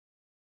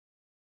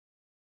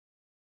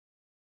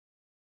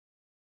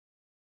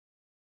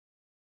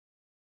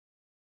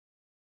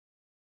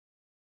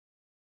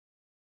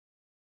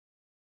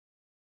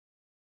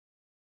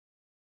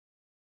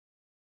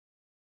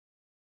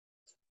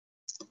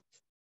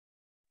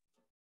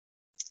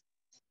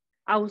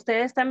¿A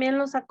ustedes también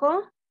lo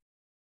sacó?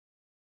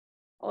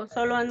 ¿O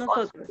solo a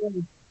nosotros?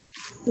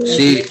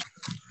 Sí.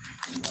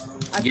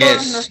 A Yes.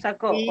 todos nos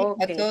sacó. Sí,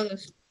 Ok. a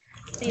todos.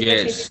 Sí,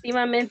 Yes.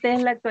 definitivamente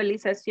es la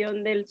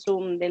actualización del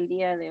Zoom del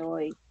día de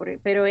hoy.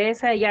 Pero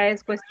esa ya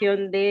es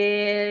cuestión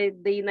de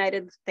the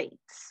United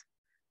States.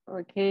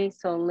 Okay,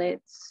 so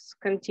let's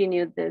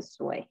continue this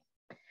way.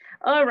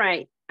 All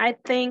right, I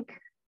think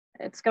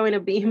it's going to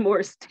be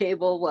more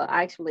stable. Well,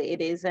 actually it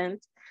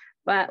isn't,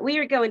 but we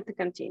are going to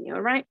continue,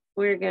 all right?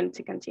 We're going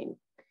to continue.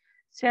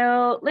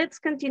 So let's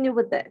continue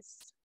with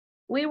this.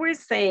 We were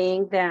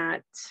saying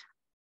that,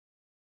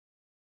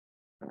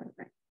 all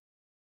right.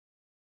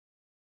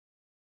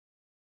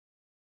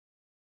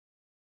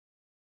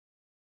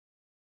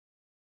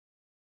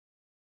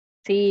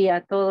 Sí,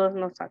 a todos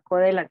nos sacó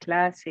de la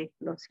clase.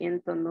 Lo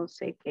siento, no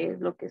sé qué es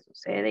lo que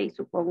sucede y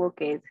supongo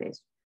que es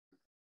eso,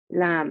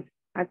 la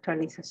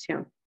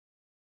actualización.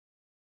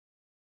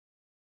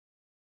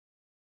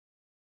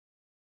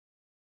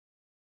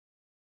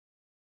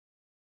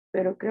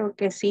 Pero creo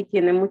que sí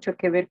tiene mucho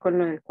que ver con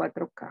lo del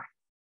 4K.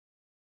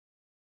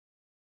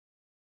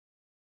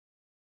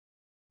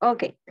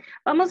 Ok,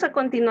 vamos a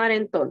continuar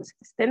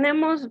entonces.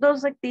 Tenemos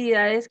dos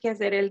actividades que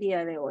hacer el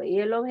día de hoy.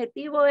 El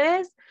objetivo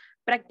es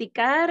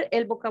practicar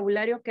el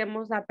vocabulario que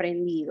hemos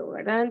aprendido,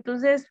 ¿verdad?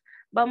 Entonces,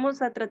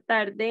 vamos a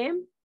tratar de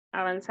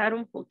avanzar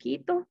un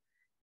poquito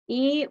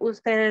y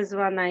ustedes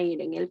van a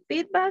ir en el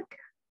feedback,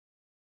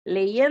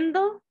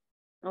 leyendo,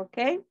 ¿ok?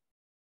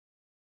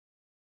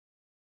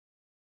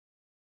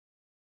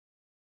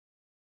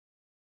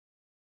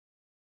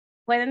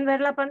 ¿Pueden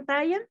ver la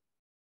pantalla?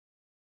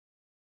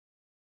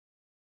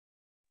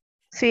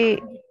 Sí.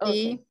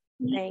 Okay,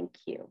 thank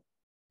you.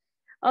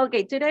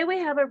 Okay, today we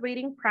have a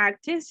reading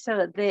practice.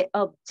 So the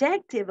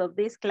objective of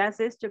this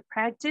class is to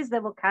practice the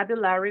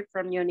vocabulary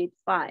from Unit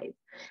 5.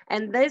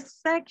 And this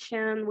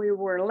section we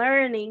were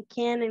learning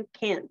can and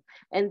can't.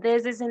 And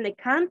this is in the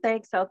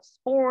context of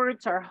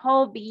sports or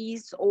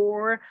hobbies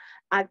or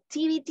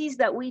activities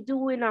that we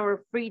do in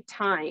our free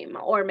time,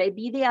 or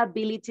maybe the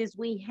abilities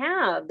we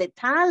have, the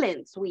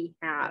talents we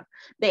have,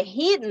 the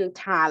hidden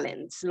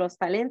talents, los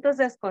talentos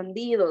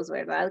escondidos,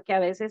 ¿verdad? Que a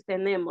veces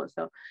tenemos.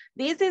 So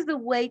this is the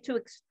way to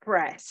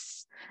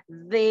express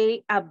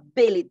the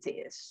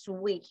abilities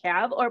we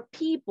have or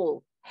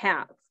people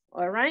have,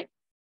 all right?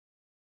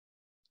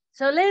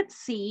 So let's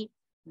see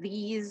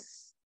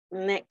these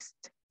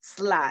next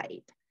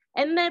slide.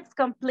 And let's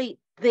complete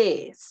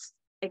these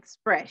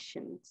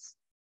expressions.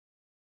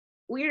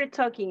 We're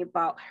talking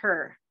about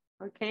her,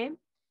 okay?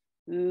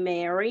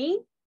 Mary.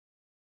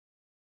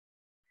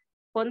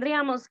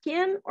 ¿Pondríamos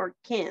quién or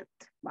can't?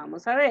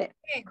 Vamos a ver.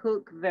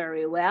 Cook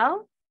very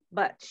well,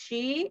 but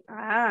she,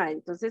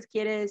 entonces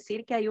quiere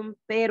decir que hay un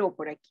pero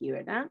por aquí,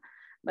 ¿verdad?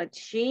 But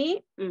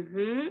she,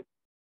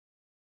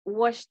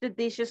 wash the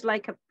dishes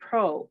like a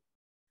pro.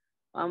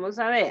 Vamos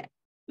a ver.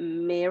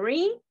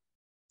 Mary,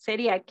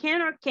 ¿sería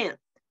can or can't?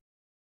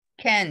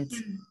 Can't.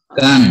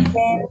 Can.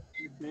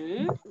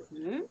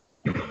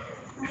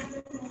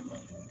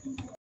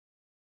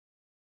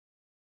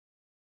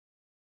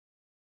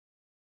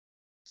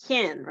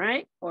 Can,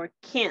 right? Or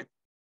can't.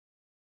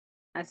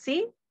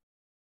 ¿Así?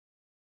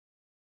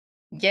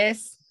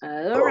 Yes.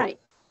 All right.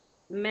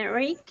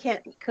 Mary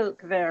can't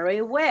cook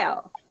very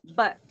well,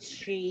 but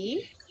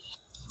she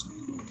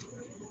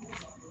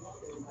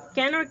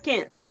can or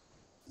can't?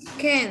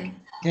 Can.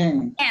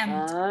 Can.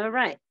 All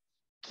right.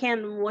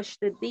 Can wash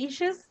the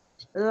dishes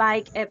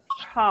like a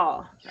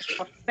pro, a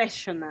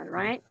professional,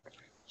 right?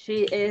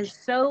 She is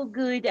so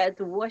good at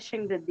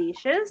washing the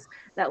dishes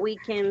that we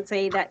can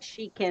say that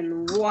she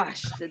can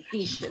wash the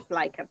dishes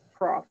like a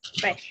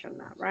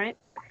professional, right?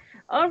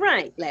 All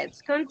right,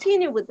 let's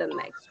continue with the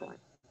next one.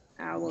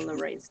 I will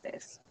erase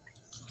this.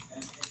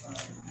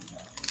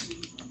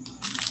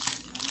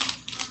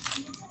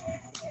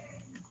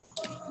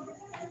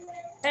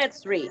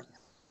 Let's read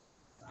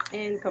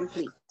and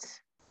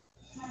complete.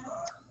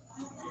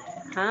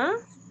 Huh?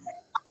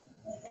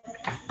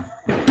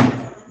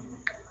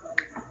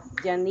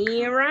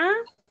 Yanira?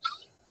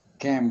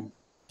 Can.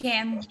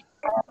 Can.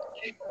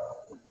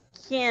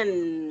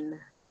 ¿Quién?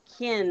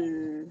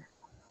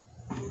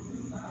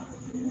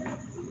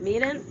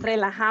 Miren,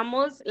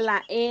 relajamos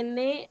la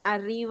N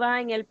arriba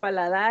en el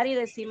paladar y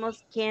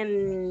decimos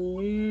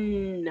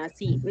quién,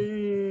 así.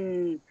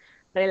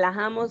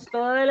 Relajamos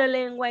toda la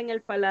lengua en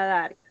el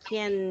paladar.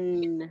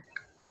 ¿Quién?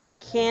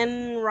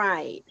 Can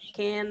ride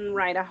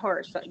a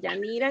horse. So,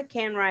 Yanira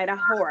can ride a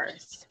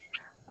horse.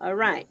 All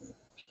right.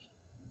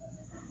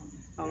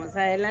 Vamos a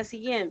ver la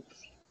siguiente.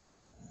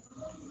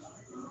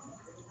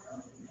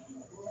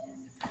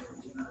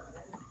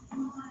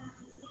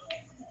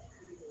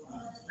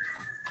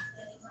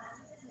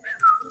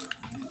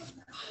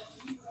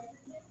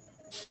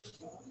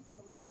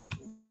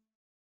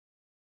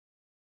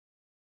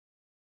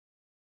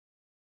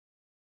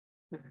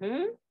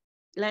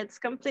 Let's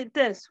complete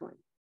this one.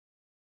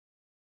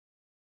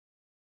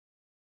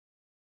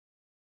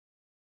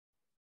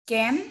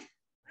 Can.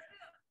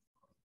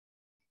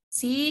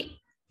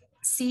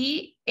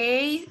 C-A-N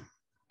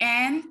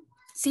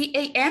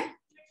C-A-N.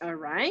 All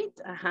right.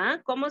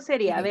 Ajá. ¿Cómo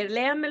sería? A ver,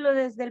 léamelo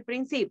desde el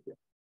principio.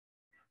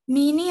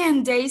 Minnie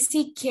and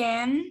Daisy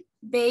can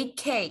bake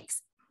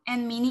cakes.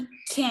 And Minnie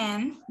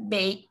can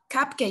bake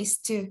cupcakes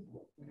too.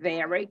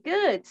 Very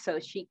good. So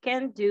she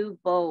can do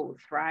both,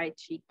 right?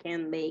 She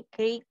can make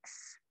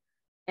cakes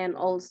and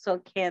also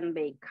can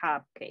bake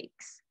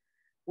cupcakes.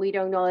 We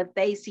don't know if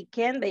Daisy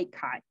can bake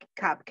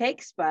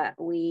cupcakes, but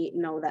we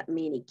know that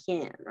Minnie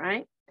can,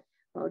 right?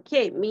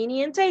 Okay,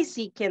 Minnie and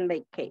Daisy can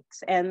bake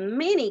cakes and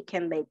Minnie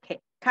can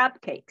bake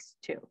cupcakes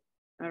too,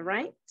 all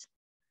right?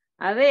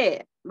 A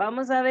ver,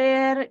 vamos a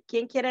ver,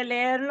 ¿quién quiere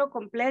leerlo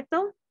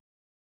completo?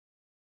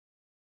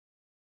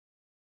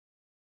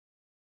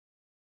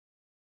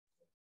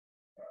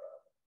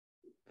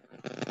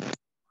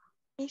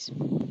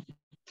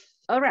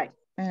 All right.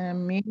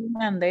 Minnie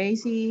and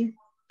Daisy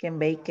can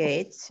bake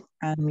cakes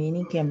and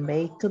Minnie can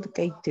bake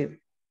cupcake too.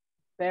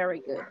 Very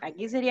good.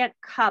 Aquí sería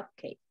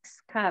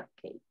cupcakes,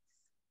 cupcakes.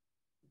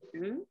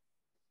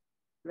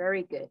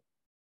 Very good.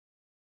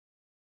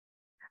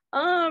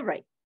 All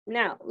right.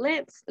 Now,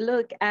 let's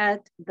look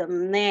at the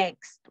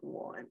next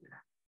one.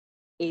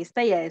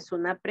 Esta ya es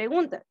una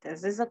pregunta.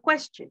 This is a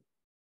question.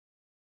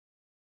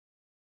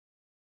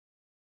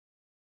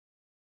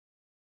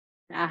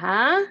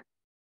 Ajá.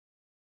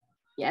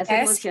 Ya se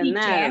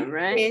emocionaron,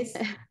 right?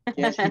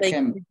 Yes, he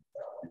can.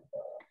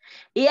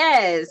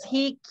 Yes,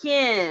 he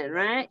can,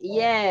 right?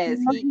 Yes,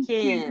 he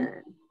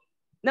can.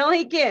 No,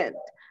 he can't.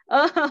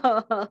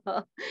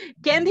 Oh,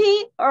 can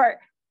he or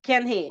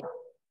can he?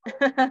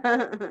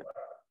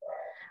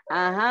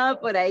 Ajá,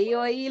 por ahí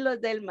oí los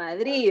del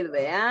Madrid,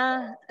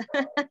 ¿verdad?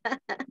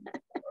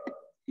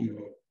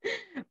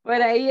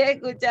 Por ahí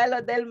escuché a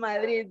los del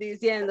Madrid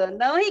diciendo,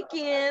 no, he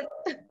can't.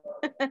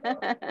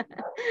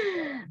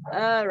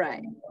 All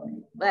right.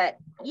 But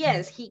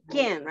yes, he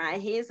can,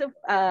 right? He's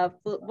a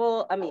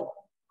football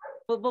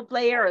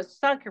player or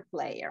soccer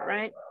player,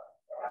 right?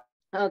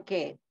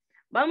 Okay.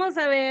 Vamos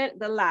a ver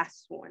the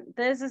last one.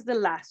 This is the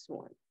last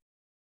one.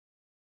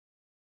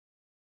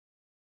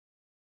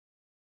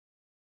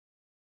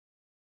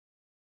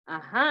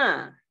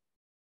 Ajá.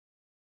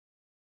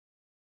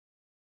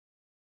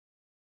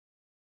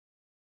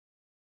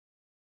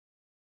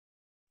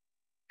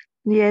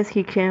 Yes,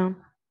 he can.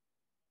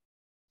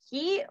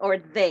 He or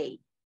they?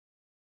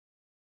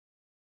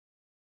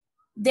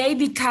 They,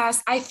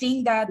 because I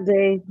think that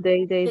They.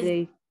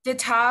 they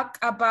talk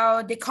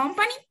about the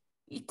company.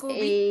 It could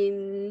be.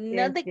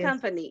 Not the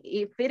company.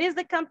 If it is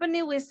the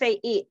company, we say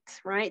it,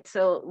 right?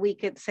 So we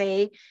could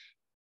say,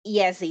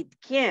 yes, it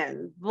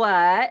can.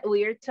 But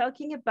we are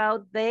talking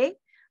about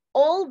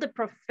all the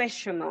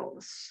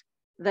professionals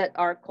that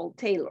are called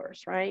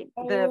tailors, right?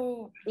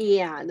 Oh.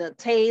 The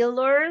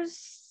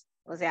tailors,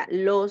 o sea,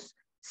 los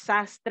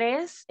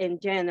sastres in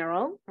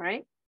general,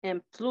 right?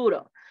 And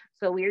plural.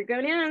 So we're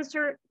going to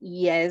answer,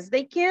 yes,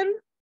 they can,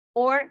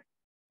 or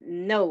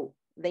no,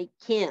 they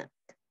can't,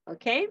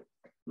 okay?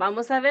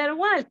 Vamos a ver,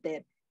 Walter.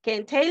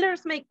 Can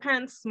tailors make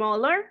pants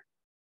smaller?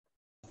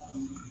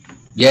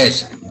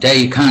 Yes,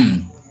 they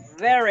can.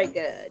 Very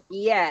good,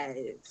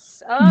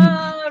 yes.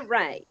 All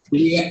right.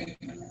 We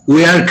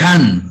are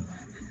can.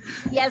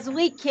 Yes,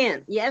 we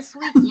can. Yes,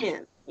 we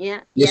can.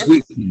 Yeah. Yes,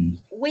 we can.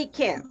 We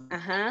can.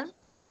 Uh-huh.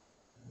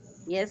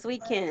 Yes, we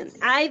can.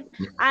 I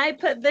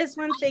put this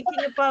one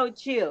thinking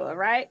about you, all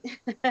right?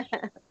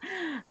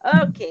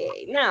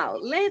 Okay, now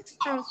let's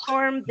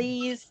transform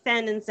these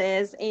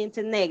sentences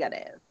into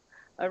negative.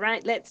 All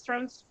right, let's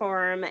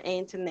transform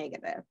into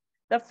negative.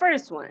 The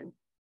first one.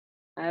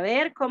 A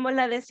ver, ¿cómo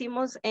la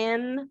decimos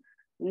en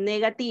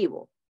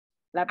negativo?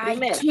 La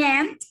primera.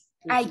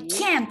 I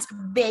can't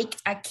bake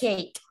a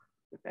cake.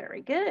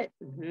 Very good.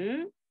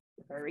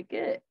 Very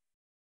good.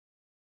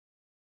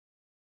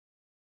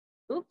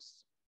 Oops.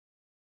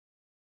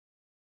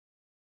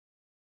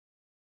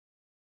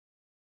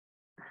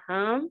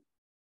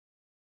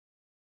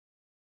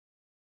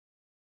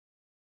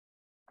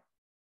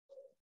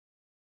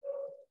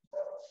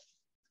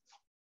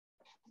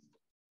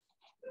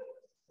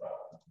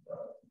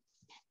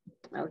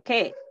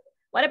 Okay.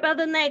 What about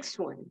the next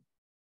one?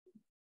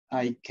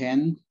 I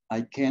can't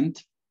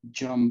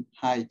jump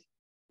high.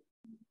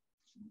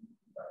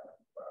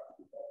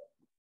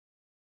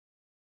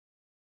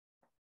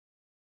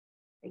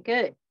 Very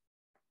good.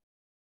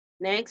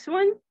 Next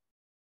one.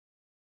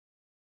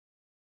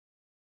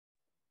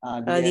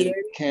 Adiel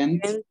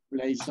can't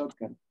play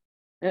soccer.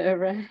 All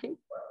right.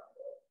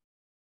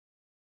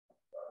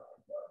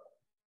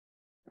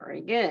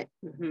 Very good.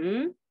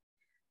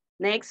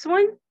 Next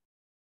one.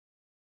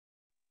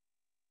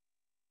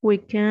 We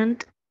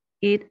can't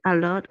eat a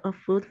lot of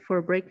food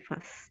for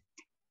breakfast.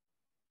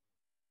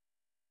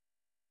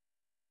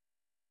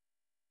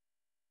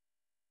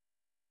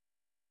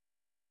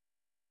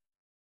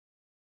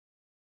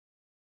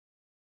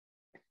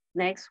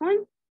 Next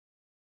one.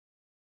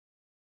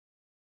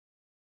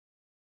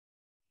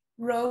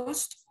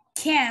 Rose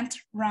can't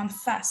run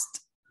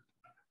fast.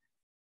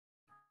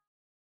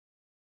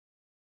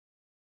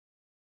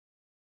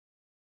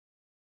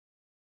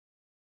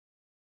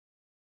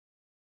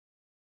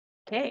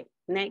 Okay,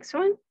 next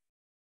one.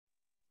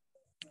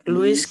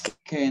 Luis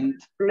can't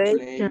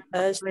play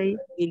as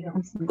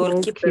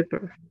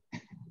goalkeeper.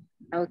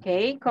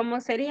 Okay,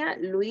 ¿cómo sería?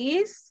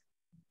 Luis.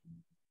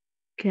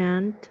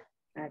 Can't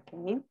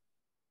Okay.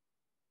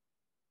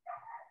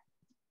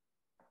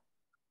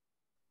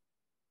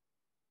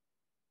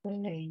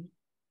 Play.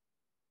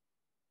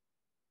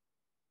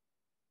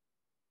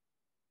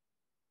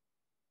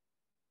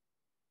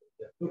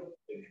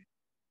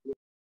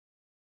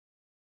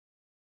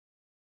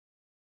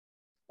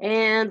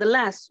 And the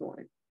last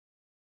one.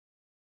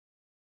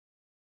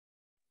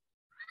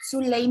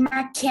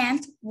 Suleima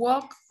can't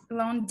walk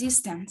long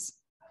distance.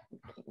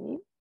 Okay.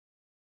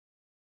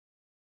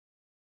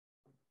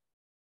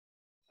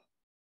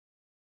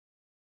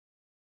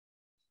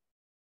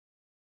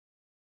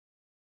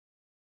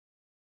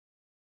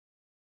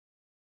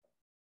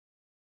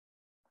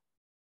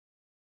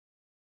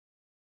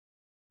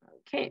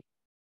 Okay.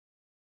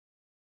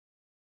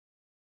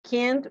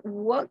 Can't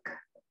walk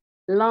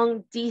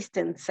long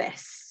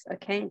distances,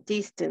 okay?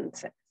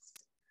 Distances.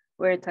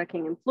 We're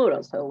talking in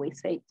plural, so we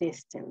say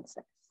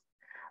distances.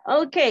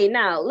 Okay,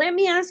 now let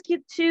me ask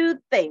you two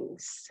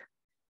things.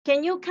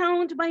 Can you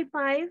count by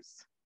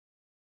fives?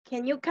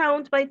 Can you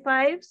count by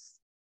fives?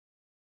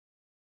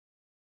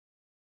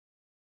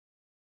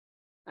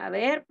 A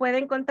ver,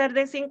 ¿pueden contar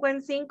de 5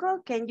 en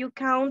 5? Can you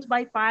count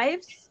by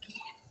fives?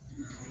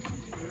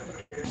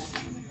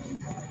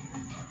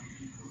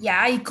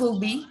 Yeah, it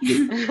could be.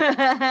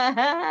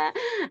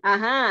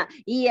 Ajá,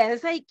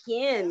 yes, I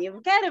can.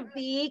 You've got to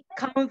be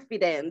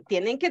confident.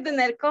 Tienen que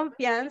tener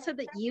confianza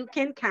that you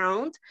can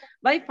count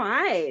by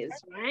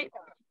fives, right?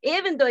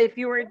 Even though if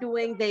you were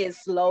doing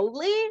this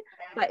slowly,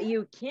 but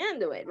you can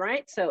do it,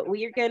 right? So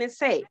we're going to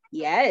say,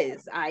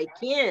 yes, I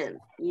can.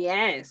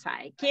 Yes,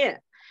 I can.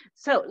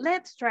 So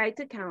let's try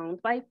to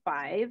count by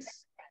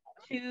fives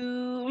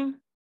to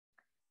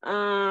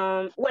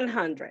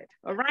 100.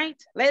 All right,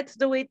 let's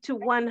do it to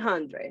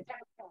 100.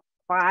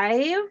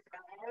 5,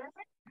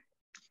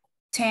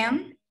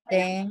 10,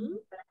 10,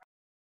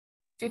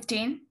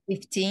 15,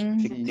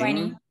 15,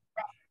 20,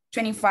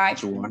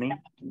 25, 20,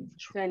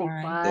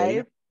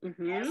 25,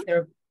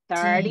 30,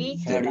 30,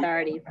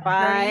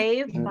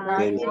 35,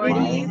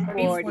 40,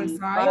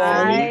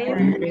 45,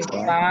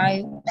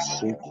 45,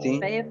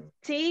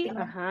 50,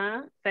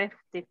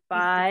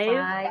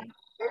 55,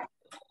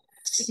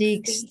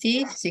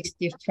 60,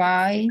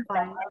 65,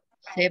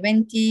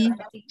 70,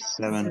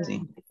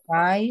 70,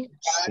 5,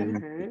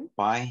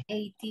 75,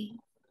 80,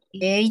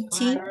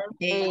 80,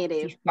 85,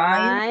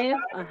 85,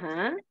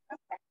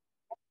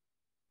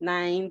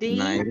 90,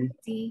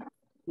 90,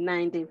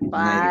 95,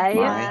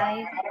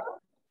 95,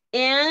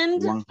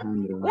 and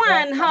 100.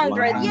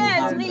 100.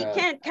 Yes, 100. we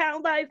can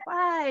count by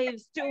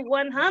fives to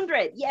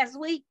 100. Yes,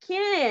 we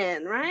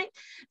can, right?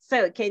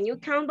 So can you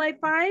count by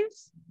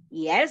fives?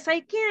 Yes,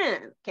 I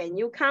can. Can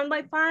you count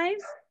by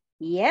fives?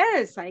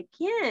 Yes, I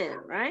can,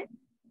 right?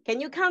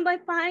 Can you count by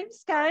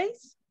fives,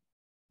 guys?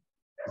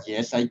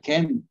 Yes, I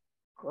can.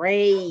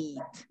 Great,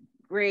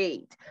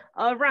 great.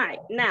 All right,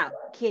 now,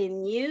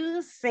 can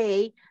you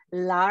say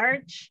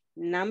large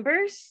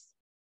numbers?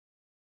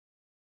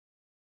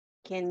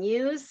 Can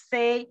you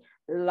say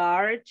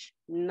large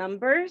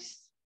numbers?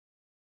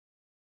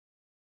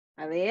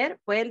 A ver,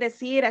 ¿pueden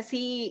decir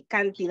así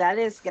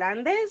cantidades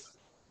grandes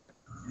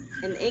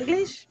in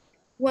English?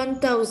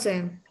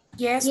 1,000.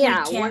 Yes,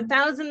 Yeah, we can.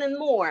 1,000 and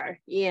more.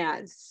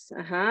 Yes.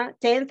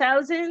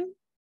 10,000.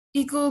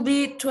 It could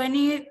be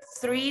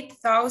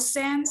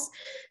 23,000,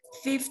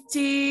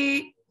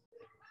 50,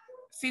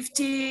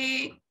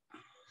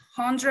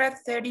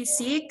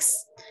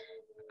 136,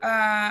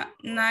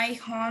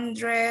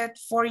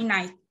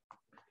 949.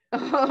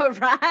 All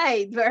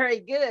right, very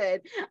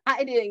good.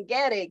 I didn't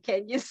get it.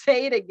 Can you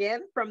say it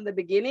again from the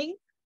beginning?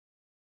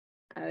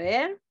 A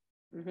ver.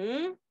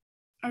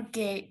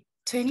 Okay,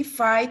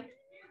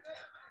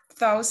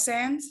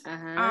 25,000.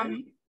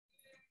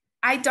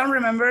 I don't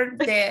remember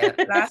the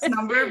last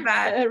number,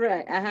 but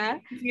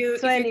right. if you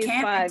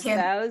can, I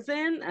can.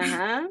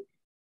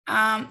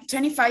 25,000.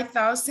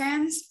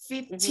 25,000,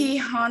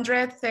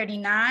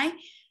 1,539.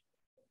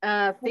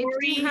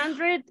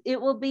 1,500,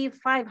 it will be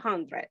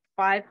 500.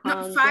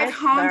 539.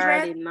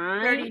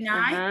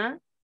 539.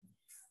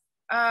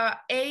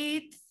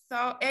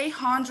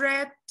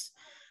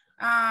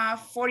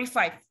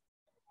 845.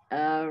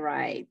 All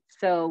right.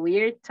 So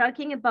we're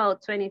talking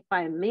about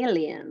 25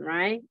 million,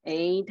 right?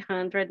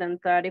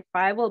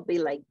 835 will be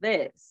like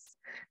this.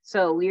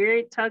 So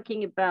we're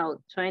talking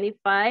about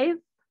 25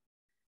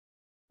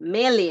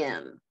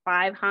 million,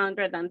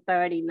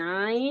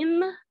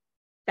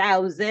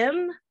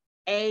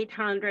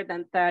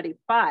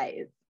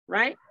 539,835,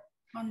 right?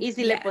 Y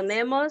si le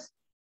ponemos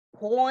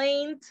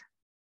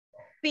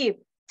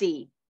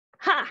 0.50,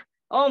 ha!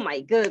 Oh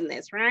my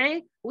goodness,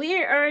 right?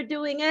 We are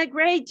doing a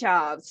great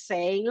job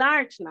saying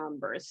large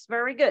numbers.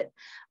 Very good.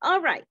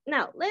 All right,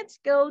 now let's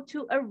go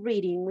to a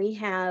reading we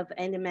have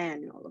in the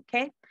manual,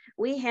 okay?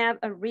 We have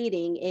a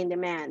reading in the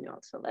manual,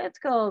 so let's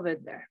go over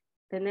there.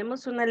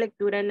 Tenemos una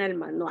lectura en el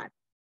manual.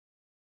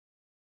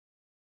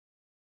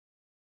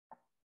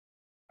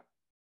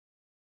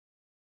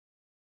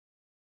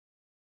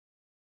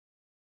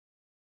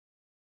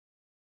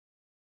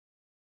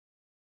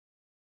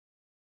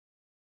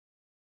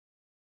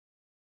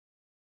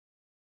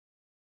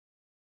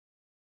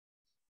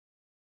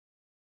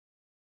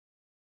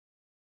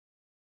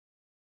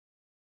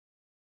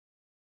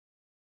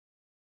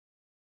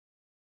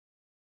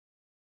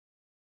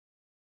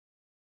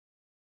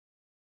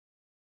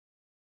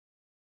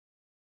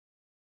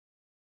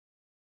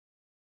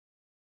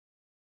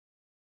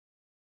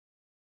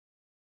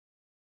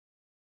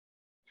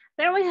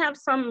 There we have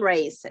some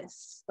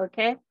races,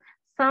 okay?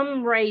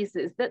 Some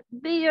races that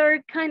they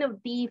are kind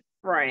of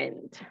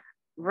different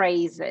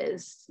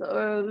races.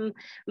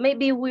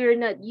 Maybe we're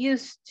not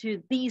used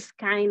to these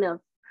kind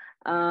of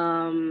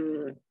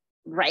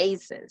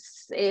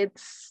races.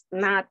 It's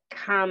not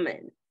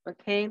common,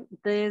 okay?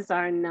 These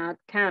are not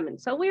common.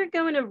 So we're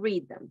going to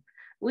read them.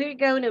 We're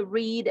going to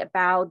read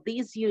about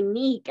these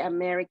unique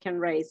American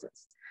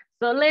races.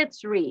 So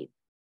let's read.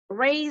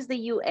 Raise the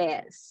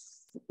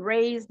U.S.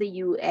 Raise the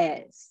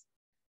U.S.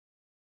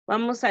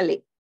 Vamos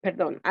a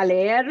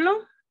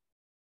leerlo.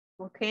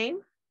 Ok.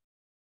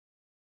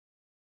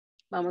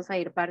 Vamos a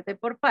ir parte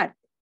por parte.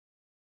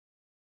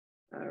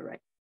 All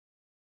right.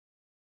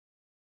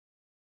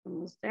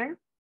 Almost there.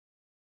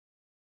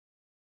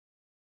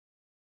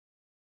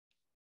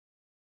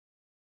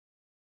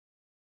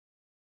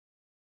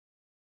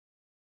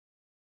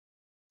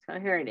 So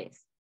here it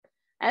is.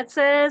 It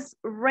says,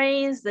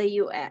 raise the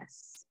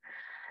U.S.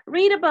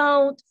 Read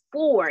about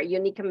 4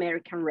 unique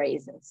American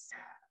races.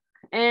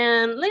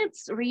 And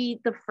let's read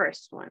the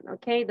first one,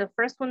 okay? The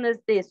first one is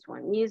this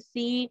one. You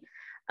see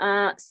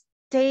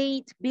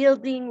state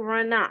building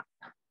run up.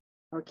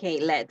 Okay,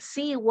 let's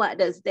see what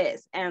does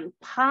this.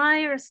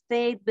 Empire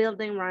State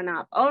Building run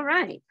up. All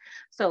right,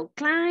 so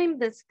climb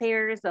the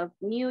stairs of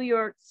New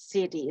York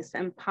City's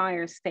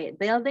Empire State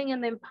Building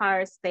and the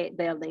Empire State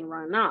Building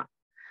run up.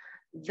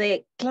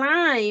 The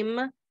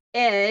climb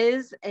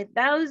is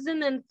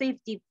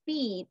 1,050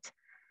 feet.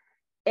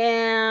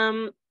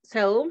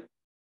 So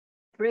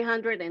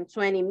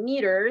 320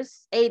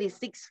 meters,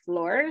 86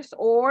 floors,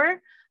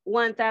 or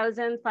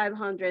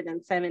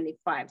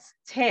 1,575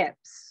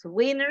 steps.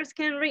 Winners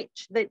can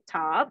reach the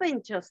top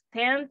in just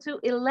 10 to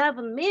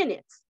 11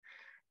 minutes.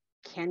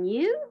 Can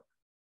you?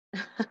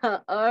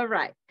 All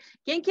right.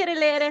 ¿Quién quiere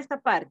leer esta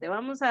parte?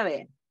 Vamos a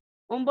ver.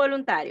 Un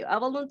voluntario, a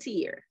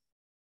volunteer.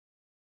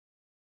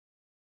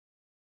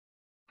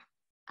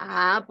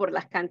 Ah, por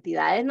las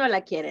cantidades no la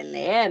quieren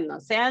leer,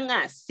 no sean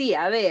así.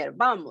 A ver,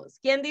 vamos.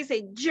 ¿Quién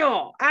dice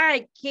yo?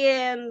 I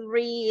can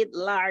read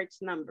large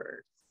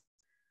numbers.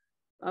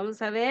 Vamos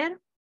a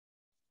ver.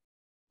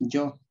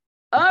 Yo.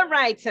 All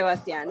right,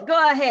 Sebastián,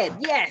 go ahead.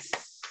 Yes.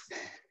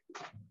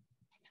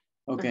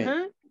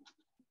 Okay.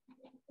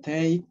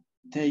 Take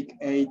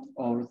 8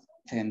 or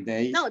 10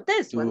 days. No,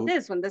 this one,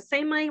 the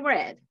same I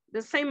read.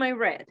 The same I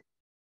read.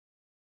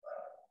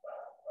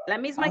 La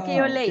misma que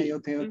yo leí.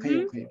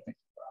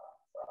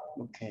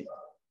 Okay.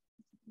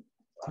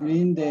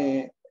 Clean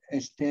the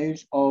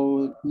stairs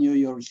of New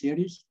York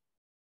City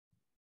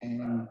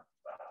and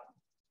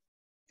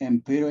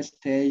Empire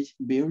State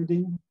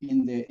Building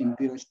in the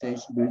Empire State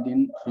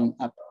Building from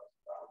up.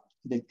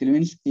 The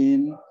cleans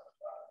in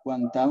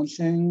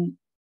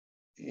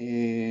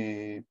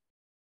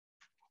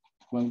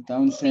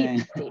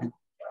 1,050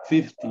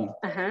 feet,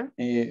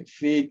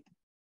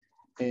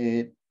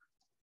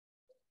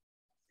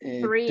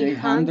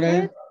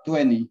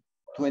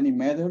 320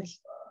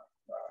 meters.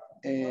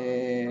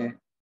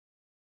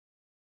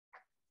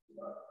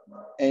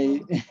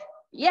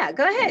 Yeah,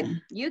 go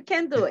ahead. You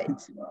can do it.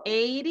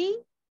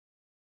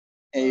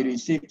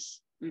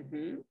 86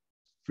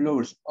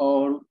 floors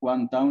or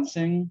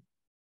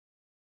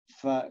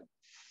 1,575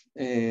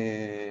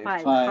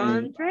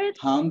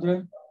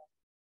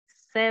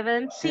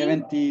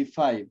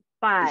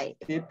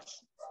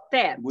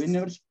 steps.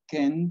 Winners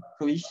can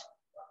reach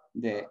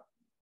the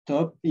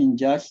top in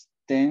just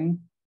 10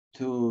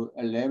 to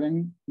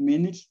 11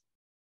 minutes.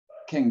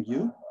 Can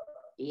you?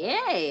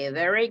 Yay,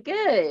 very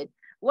good.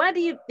 What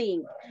do you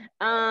think?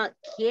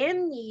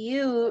 Can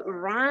you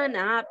run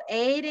up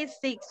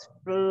 86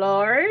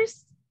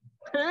 floors?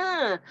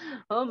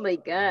 Oh my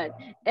God.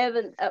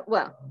 Even,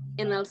 well,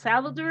 in El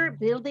Salvador,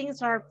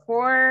 buildings are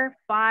 4,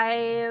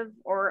 5,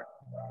 or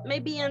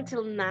maybe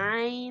until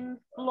 9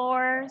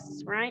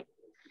 floors, right?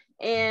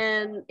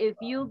 And if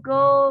you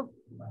go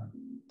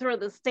through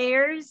the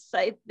stairs,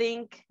 I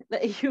think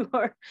that you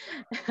are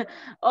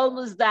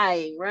almost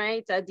dying,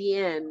 right? At the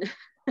end.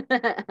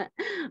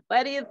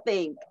 What do you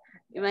think?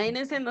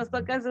 Imagínense, nos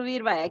toca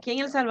subir, vaya, aquí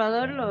en El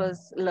Salvador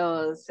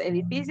los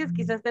edificios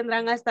quizás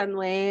tendrán hasta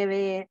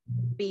 9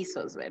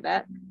 pisos,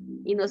 ¿verdad?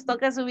 Y nos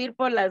toca subir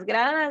por las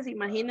gradas,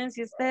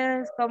 imagínense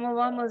ustedes cómo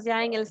vamos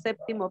ya en el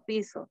 7º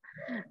piso.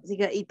 Así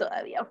que, y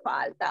todavía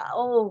falta,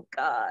 oh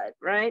God,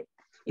 right?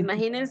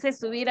 Imagínense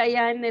subir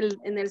allá en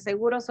el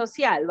seguro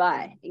social,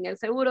 vaya, en el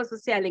seguro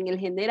social, en el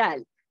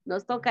general.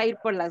 Nos toca ir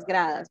por las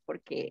gradas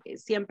porque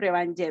siempre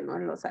van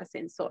llenos los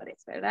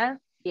ascensores, ¿verdad?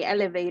 The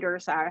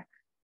elevators are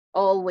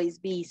always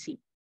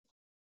busy.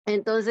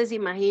 Entonces,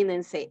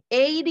 imagínense,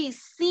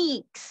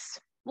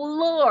 86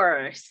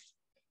 floors.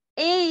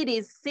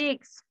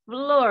 86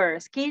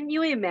 floors. Can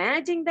you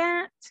imagine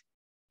that?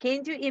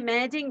 Can you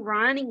imagine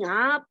running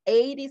up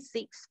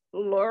 86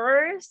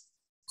 floors?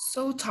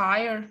 So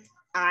tired.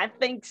 I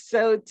think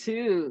so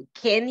too.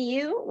 Can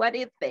you? What do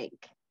you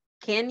think?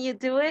 Can you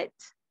do it?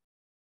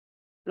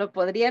 ¿Lo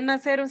podrían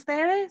hacer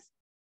ustedes?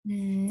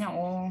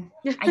 No,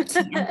 I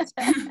can't.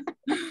 I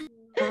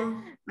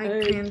can't.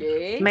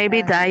 Okay.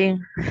 Maybe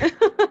dying.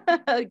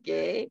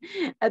 Okay.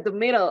 okay? At the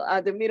middle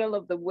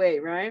of the way,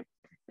 right?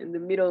 In the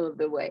middle of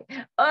the way.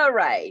 All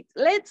right,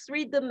 let's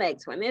read the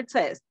next one. It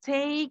says,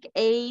 take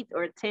 8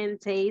 or 10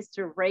 days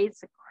to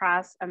race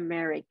across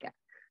America.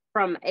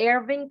 From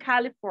Irvine,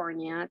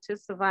 California to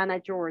Savannah,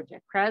 Georgia,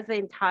 across the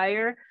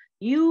entire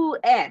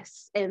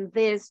U.S. in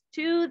this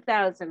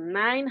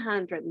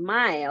 2,900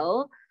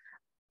 mile,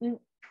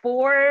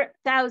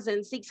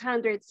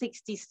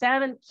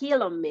 4,667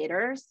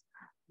 kilometers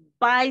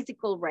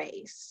bicycle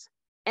race.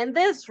 In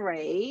this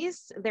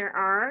race, there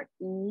are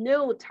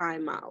no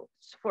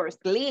timeouts for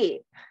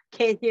sleep.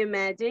 Can you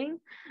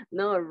imagine?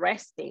 No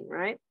resting,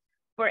 right?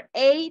 For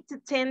 8 to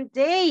 10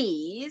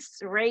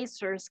 days,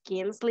 racers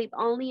can sleep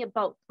only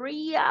about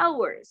 3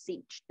 hours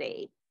each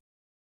day.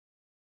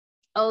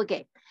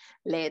 Okay,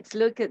 let's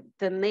look at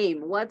the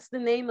name. What's the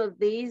name of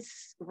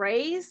this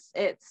race?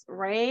 It's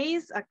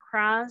Race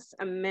Across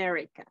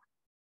America.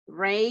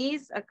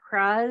 Race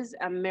Across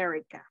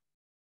America.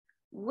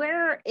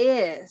 Where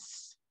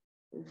is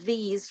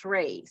this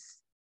race?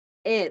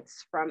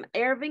 It's from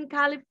Irvine,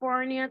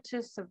 California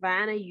to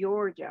Savannah,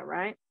 Georgia,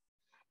 right?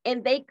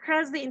 And they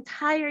cross the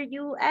entire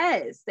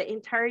US, the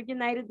entire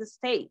United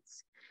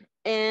States,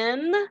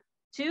 in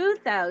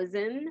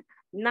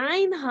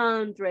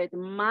 2,900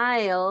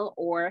 mile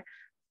or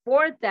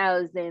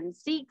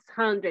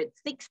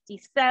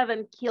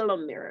 4,667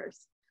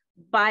 kilometers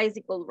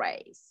bicycle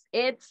race.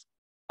 It's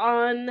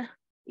on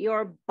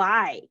your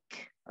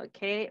bike,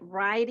 okay?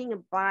 Riding a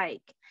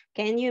bike.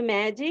 Can you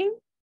imagine?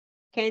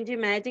 Can you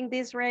imagine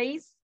this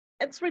race?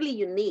 It's really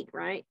unique,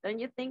 right? Don't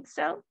you think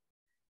so?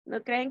 ¿No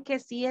creen que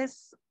sí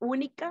es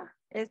única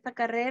esta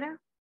carrera?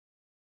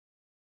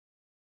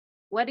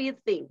 What do you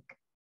think?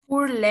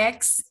 Poor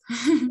legs.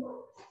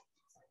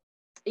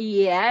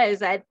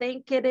 Yes, I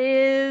think it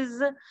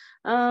is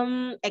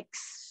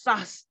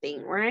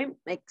exhausting, right?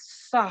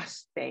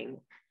 Exhausting.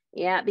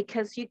 Yeah,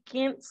 because you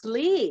can't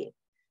sleep.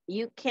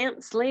 You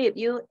can't sleep.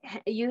 You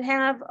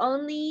have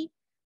only,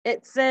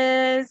 it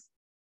says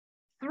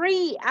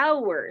 3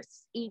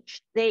 hours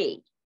each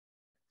day.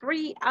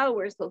 3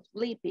 hours of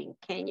sleeping.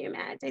 Can you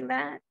imagine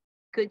that?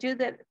 Could you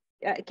that?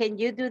 Can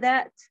you do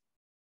that?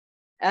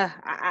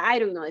 I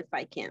don't know if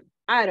I can.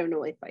 I don't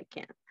know if I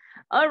can.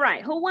 All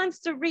right, who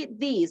wants to read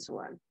this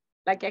one?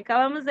 La que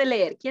acabamos de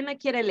leer. ¿Quién la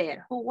quiere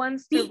leer? Who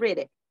wants to read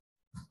it?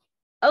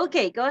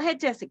 Okay, go ahead,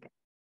 Jessica.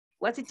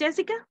 What's it,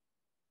 Jessica?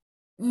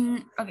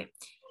 Okay.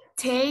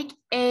 Take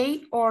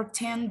 8 or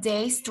 10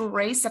 days to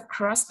race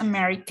across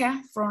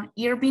America from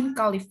Irvine,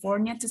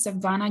 California to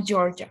Savannah,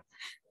 Georgia.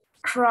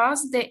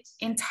 Cross the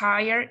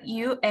entire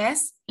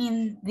U.S.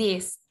 in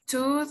this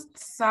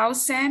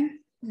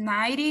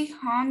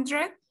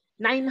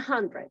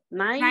 900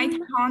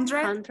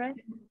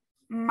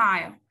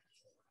 mile,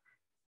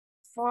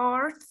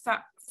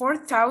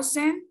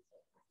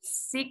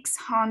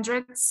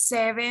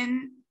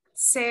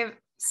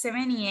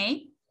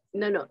 4,678.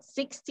 No,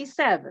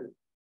 67.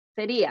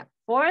 Sería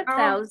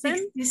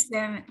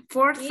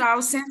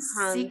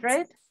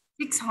 4,668.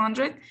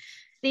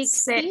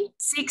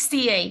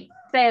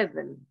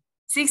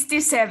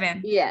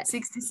 67. Yes.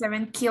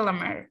 67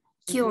 kilometer.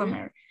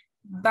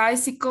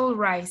 Bicycle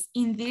race.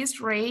 In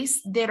this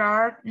race, there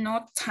are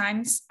no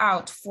times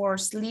out for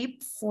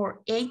sleep.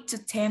 For 8 to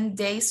 10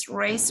 days,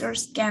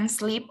 racers can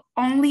sleep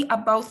only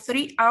about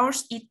 3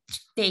 hours each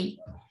day.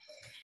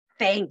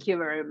 Thank you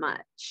very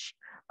much.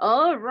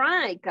 All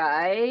right,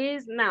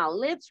 guys. Now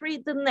let's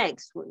read the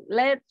next one.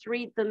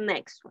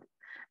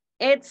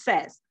 It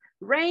says,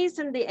 race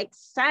in the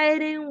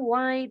exciting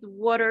wide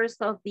waters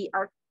of the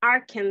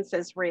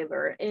Arkansas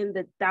River in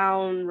the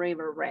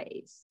Downriver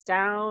Race.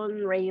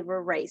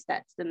 Downriver Race,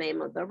 that's the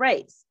name of the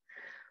race.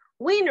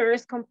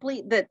 Winners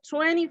complete the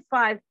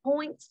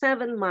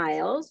 25.7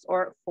 miles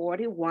or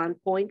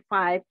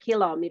 41.5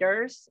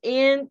 kilometers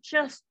in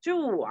just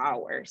 2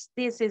 hours.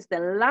 This is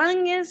the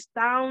longest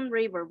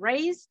downriver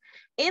race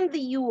in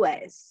the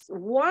US.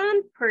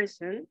 One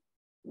person,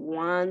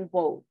 one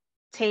vote.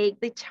 Take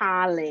the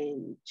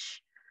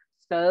challenge.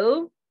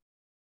 So,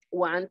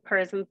 one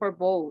person per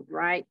boat,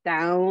 right?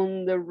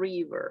 Down the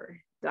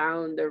river.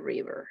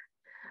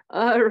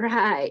 All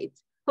right.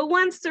 Who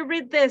wants to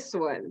read this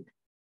one?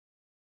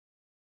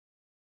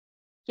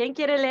 ¿Quién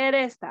quiere leer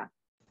esta?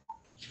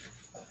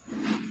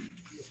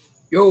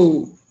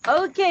 Yo.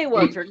 Okay,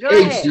 Walter, go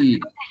ahead.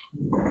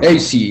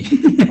 Easy.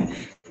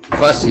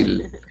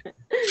 Fácil.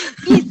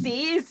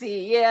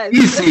 Easy, yes.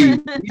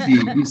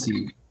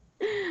 Easy.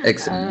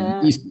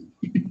 Excellent. Easy.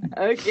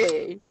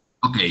 Okay.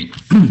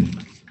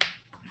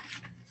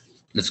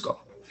 Let's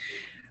go.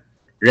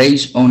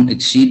 Race on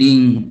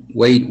exceeding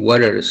wide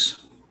waters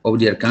of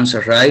the Arkansas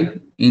River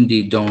in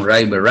the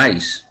Downriver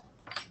Race.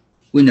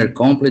 Winner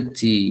complete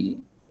the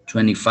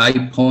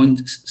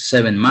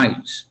 25.7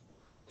 miles,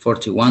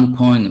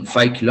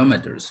 41.5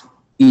 kilometers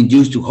in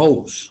just 2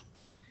 hours.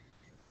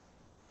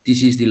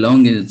 This is the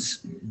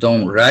longest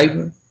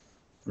downriver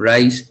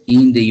race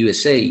in the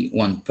USA.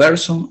 One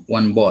person,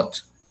 one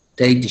boat.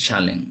 Take the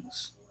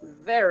challenge.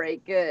 Very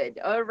good.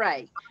 All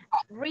right.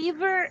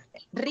 River,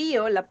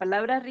 río, la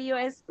palabra río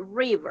es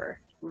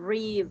river.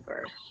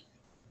 river.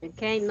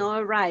 Okay,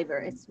 no river,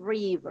 it's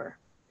river.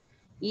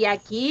 Y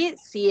aquí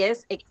sí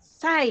es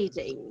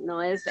exciting,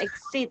 no es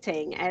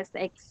exciting, es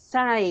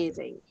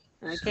exciting.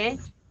 Okay.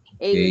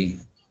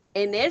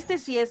 En este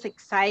sí es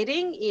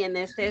exciting y en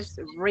este es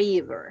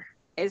river.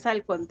 Es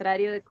al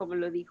contrario de como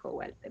lo dijo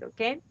Walter,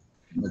 ¿ok?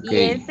 Y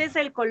este es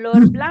el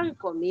color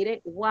blanco,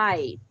 mire,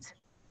 white.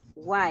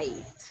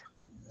 White.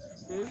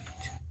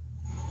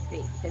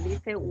 Sí, se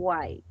dice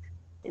white.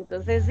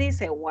 Entonces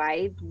dice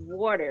white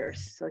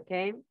waters,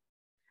 ¿ok?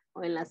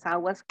 O en las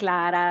aguas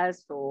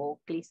claras o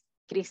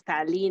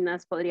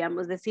cristalinas,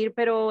 podríamos decir,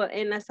 pero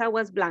en las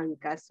aguas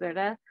blancas,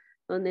 ¿verdad?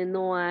 Donde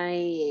no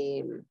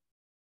hay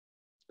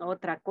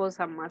otra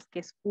cosa más que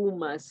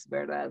espumas,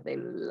 ¿verdad? De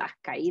las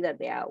caídas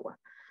de agua.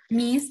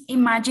 Miss,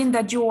 imagine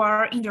that you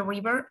are in the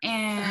river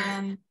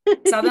and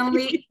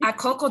suddenly a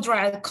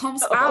crocodile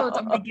comes out.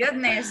 Oh my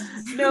goodness.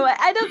 No,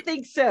 I don't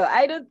think so.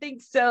 I don't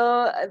think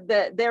so.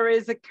 There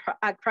is a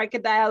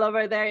crocodile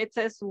over there. It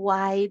says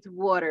white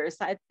waters.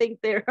 I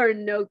think there are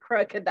no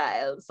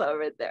crocodiles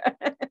over there.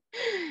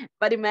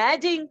 But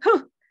imagine,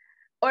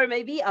 or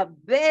maybe a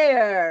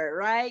bear,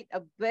 right? A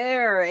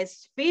bear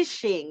is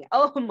fishing.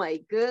 Oh my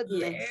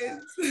goodness.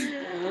 Yes.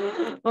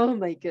 Oh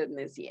my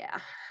goodness, yeah.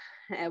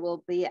 It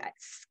will be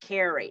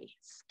scary,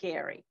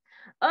 scary.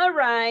 All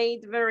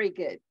right, very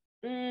good.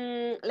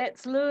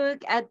 Let's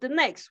look at the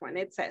next one.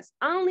 It says,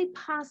 only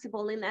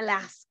possible in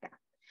Alaska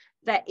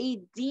that a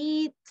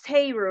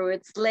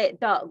detailed sled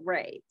dog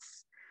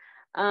race.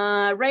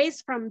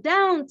 Race from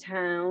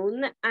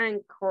downtown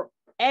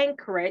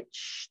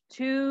Anchorage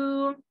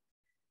to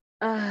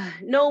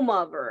no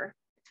more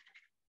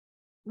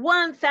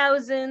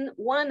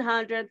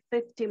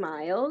 1,150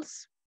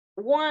 miles,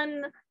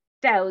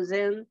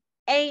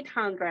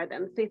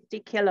 1,850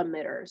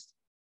 kilometers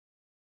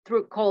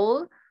through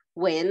cold,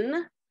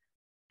 wind,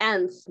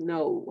 and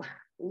snow.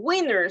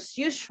 Winners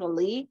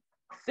usually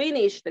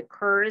finish the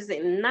course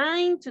in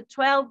 9 to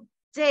 12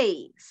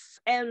 days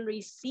and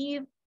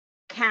receive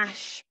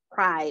cash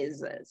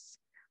prizes.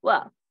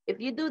 Well, if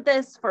you do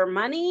this for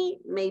money,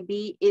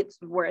 maybe it's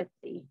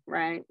worthy,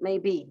 right?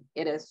 Maybe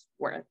it is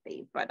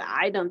worthy, but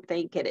I don't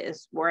think it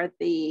is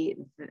worthy.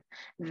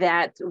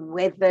 That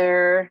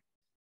weather,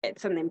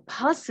 it's an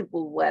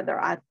impossible weather,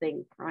 I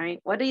think,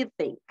 right? What do you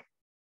think?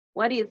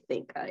 What do you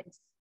think, guys?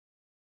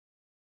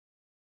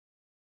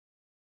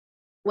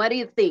 What do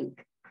you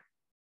think?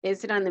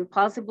 Is it an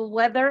impossible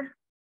weather?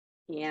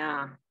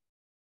 Yeah,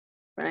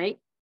 right?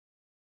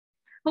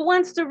 Who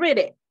wants to read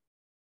it?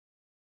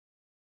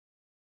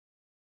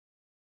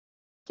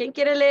 ¿Quién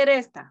quiere leer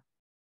esta?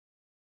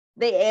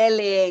 De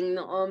Ellen,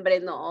 no, hombre,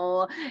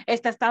 no.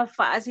 Esta está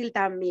fácil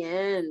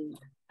también.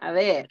 A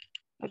ver.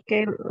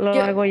 Ok, lo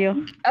hago yo.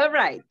 All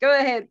right, go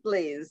ahead,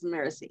 please,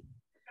 Mercy.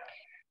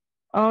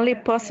 Only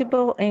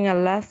possible in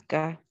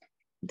Alaska.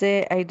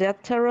 The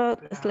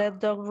Iditarod sled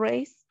dog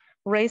race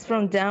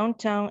from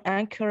downtown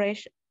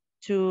Anchorage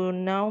to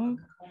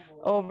Nome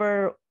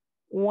over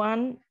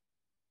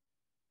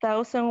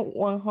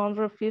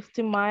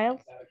 1,150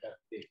 miles,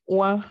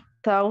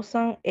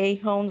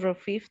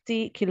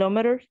 1,850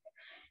 kilometers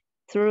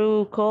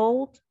through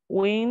cold,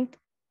 wind,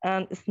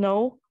 and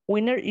snow.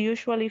 Winners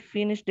usually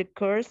finish the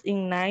course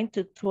in 9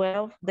 to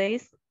 12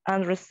 days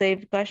and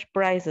receive cash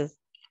prizes.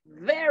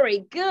 Very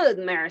good,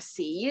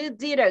 Mercy. You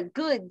did a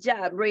good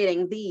job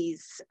reading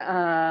these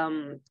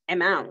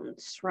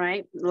amounts,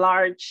 right?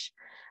 Large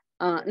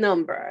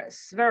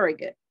numbers. Very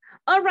good.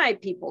 All right,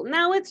 people.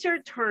 Now it's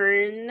your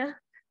turn.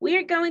 We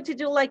are going to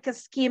do like a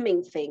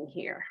skimming thing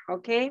here,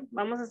 okay?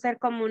 Vamos a hacer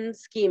como un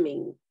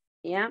skimming,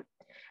 yeah?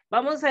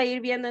 Vamos a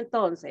ir viendo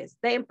entonces.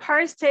 The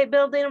Empire State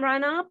Building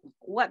run up,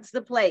 what's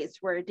the place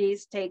where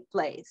these take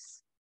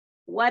place?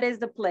 What is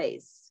the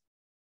place?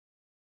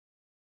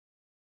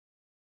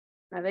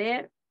 A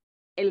ver,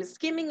 el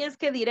skimming es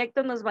que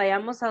directo nos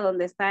vayamos a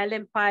donde está el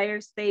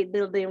Empire State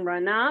Building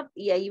run up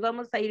y ahí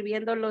vamos a ir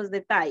viendo los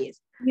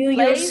detalles. New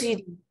York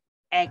City.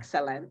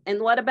 Excellent.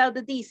 And what about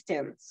the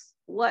distance?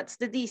 What's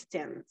the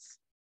distance?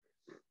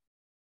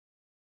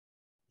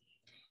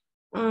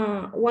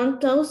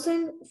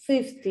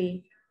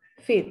 1,050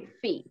 feet.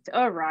 Feet,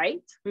 all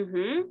right.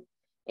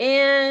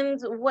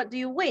 And what do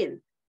you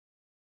win?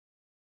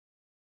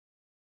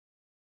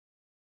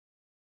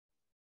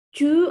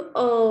 2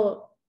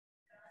 or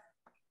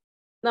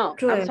No,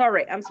 12.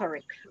 I'm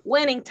sorry.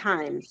 Winning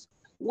times.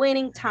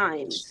 10.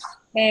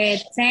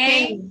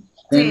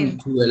 10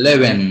 to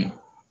 11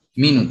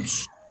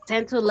 minutes.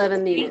 10 to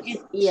 11 minutes.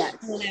 Yes,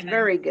 11.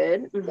 very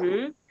good.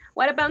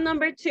 What about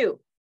number 2?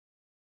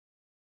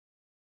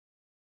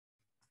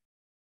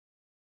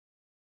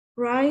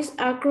 Rise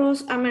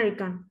across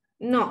America.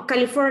 No,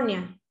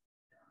 California.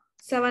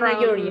 Savannah,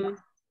 Georgia.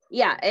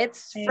 Yeah,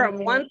 it's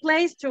from one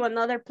place to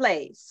another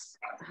place.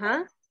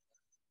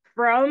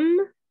 From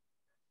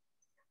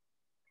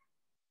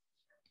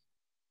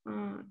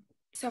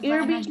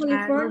Irving,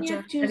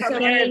 California to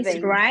Savannah,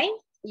 Irving, right?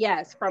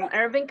 Yes, from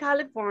Irving,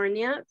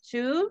 California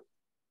to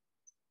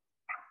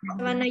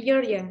Savannah,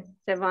 Georgia.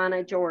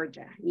 Savannah,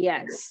 Georgia.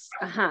 Yes.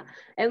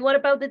 And what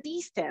about the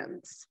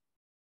distance?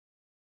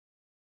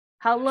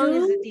 How long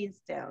is the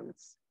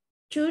distance?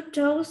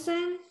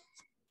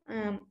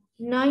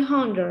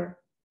 2,900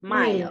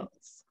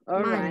 miles.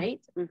 All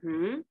right.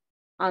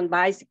 On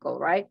bicycle,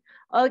 right?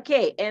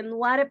 Okay, and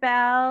what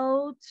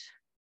about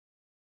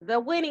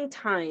the waiting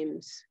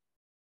times?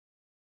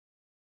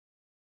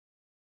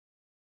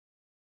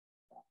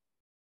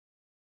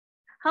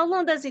 How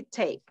long does it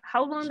take?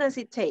 How long does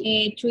it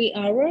take? 3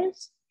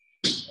 hours.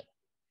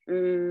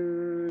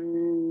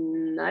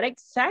 Not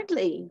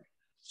exactly.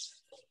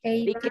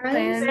 8 to 10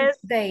 Because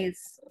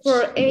days.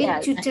 For 8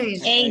 yes. to 10.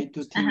 8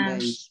 to 10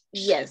 days.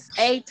 Yes,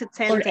 8 to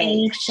 10 For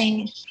days.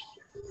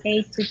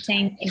 8 to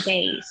 10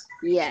 days.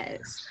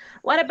 Yes.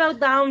 What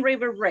about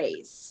Downriver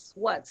Race?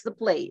 What's the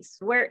place?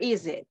 Where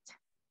is it?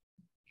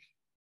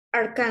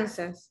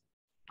 Arkansas.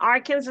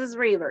 Arkansas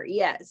River,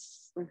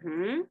 yes.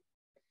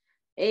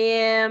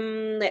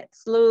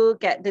 Let's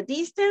look at the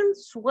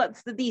distance.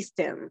 What's the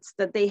distance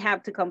that they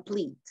have to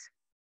complete?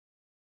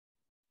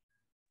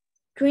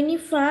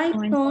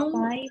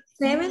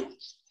 25.7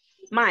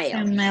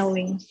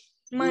 miles.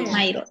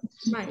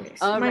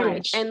 All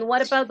right. And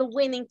what about the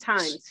winning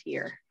times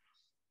here?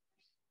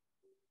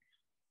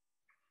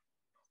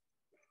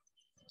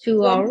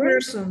 2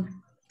 hours.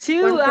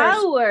 2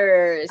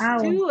 hours.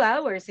 2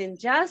 hours. In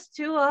just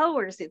 2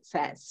 hours, it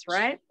says,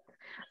 right?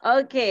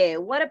 Okay.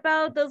 What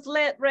about the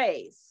sled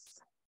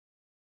race?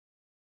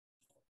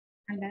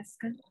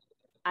 Alaska.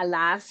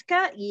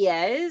 Alaska,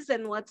 yes.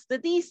 And what's the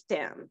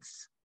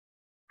distance?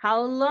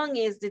 How long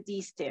is the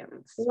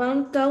distance?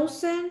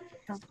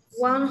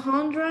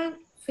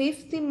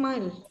 1,150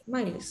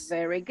 miles.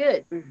 Very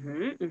good.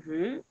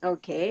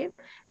 Okay.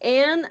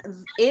 And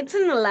it's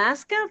in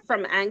Alaska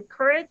from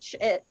Anchorage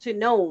to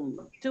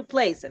Nome. 2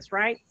 places,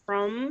 right?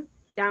 From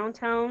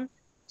downtown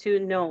to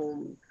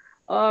Nome.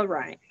 All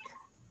right.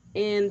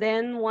 And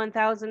then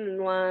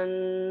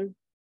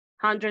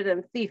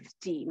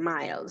 1,150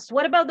 miles.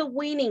 What about the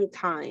winning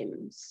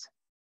times?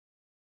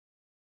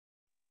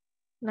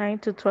 9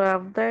 to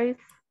 12 days.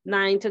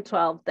 9 to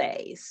 12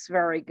 days.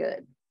 Very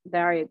good.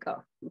 There you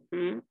go.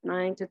 9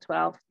 to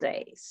 12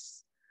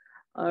 days.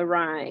 All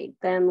right.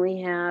 Then we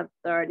have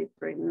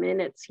 33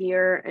 minutes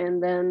here.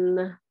 And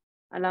then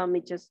allow me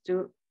just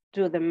to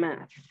do the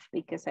math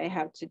because I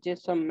have to do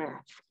some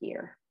math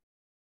here.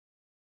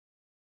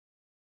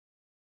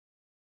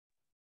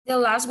 The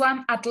last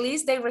one, at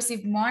least they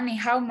receive money.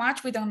 How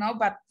much, we don't know,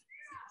 but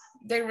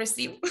they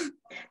receive.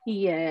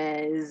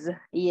 Yes,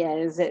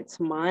 yes, it's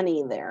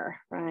money there,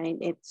 right?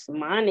 It's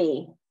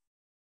money.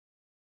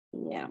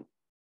 Yeah.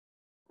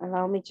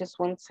 Allow me just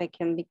 1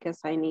 second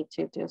because I need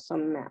to do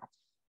some math.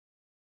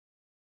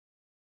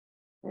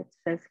 It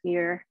says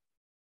here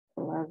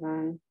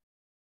 11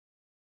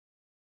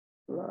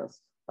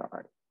 plus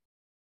 30.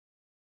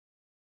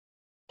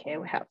 Okay,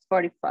 we have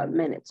 45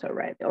 minutes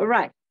already. All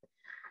right.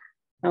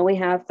 Now we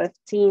have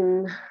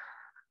 15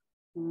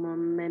 more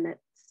minutes.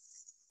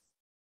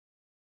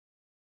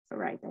 All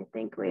right, I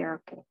think we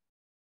are okay.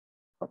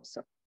 Hope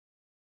so.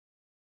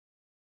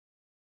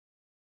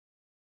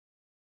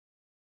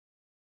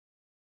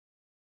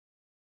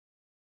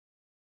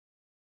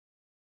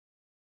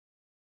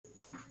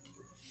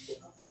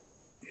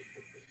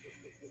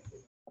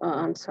 Oh,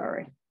 I'm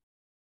sorry.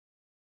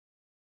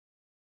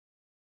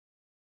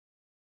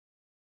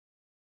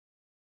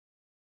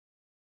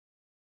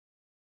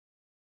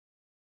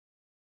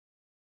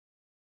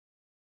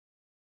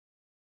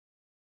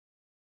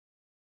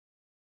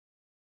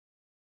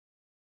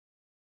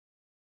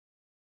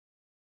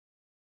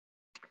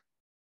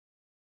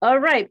 All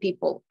right,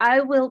 people,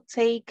 I will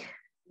take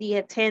the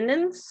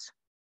attendance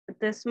at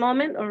this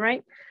moment, all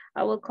right?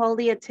 I will call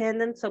the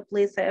attendance, so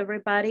please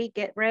everybody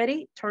get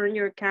ready, turn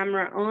your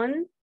camera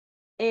on,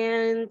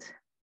 and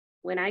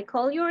when I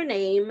call your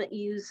name,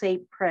 you say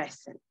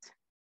present.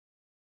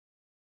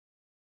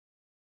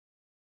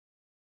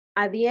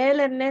 Adiel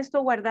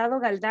Ernesto Guardado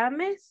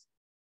Galdames.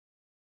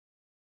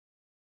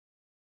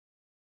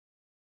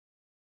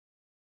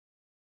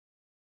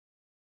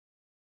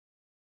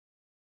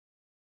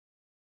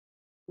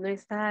 ¿No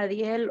está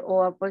Adiel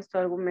o ha puesto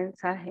algún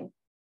mensaje?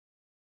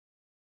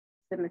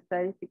 Se me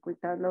está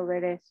dificultando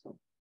ver eso.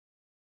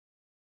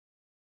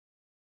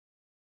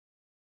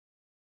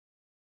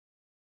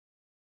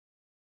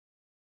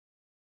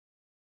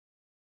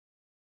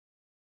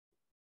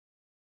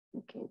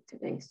 Okay,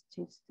 today's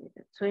Tuesday,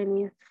 the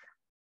 20th.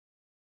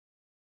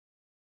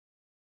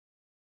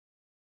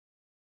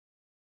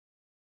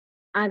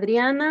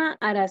 Adriana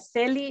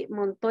Araceli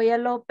Montoya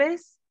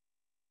López.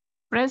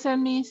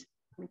 Present, Miss.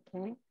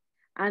 Okay.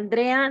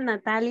 Andrea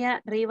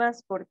Natalia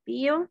Rivas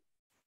Portillo.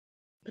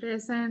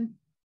 Present.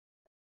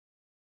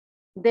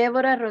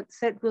 Débora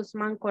Roxette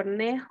Guzmán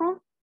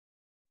Cornejo.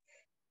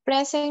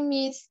 Present,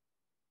 Miss.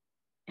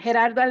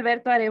 Gerardo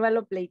Alberto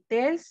Arevalo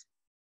Pleites.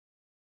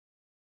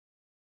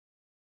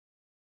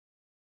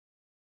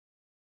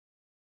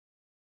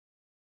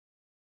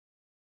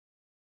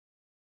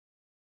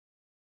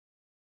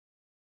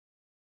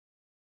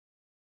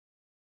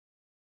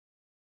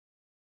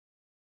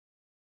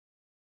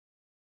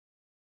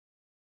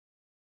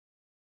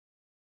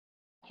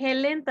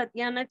 Helen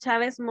Tatiana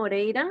Chávez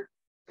Moreira.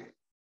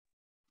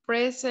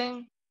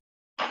 Present.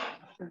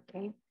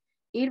 Okay.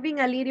 Irving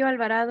Alirio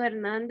Alvarado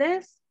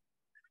Hernández.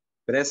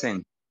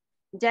 Present.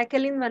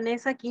 Jacqueline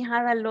Vanessa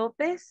Quijada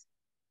López.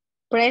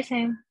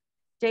 Present.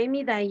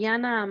 Jamie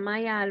Diana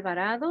Amaya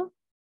Alvarado.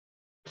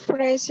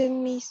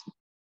 Present, Miss.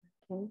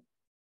 Okay.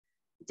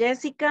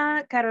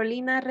 Jessica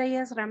Carolina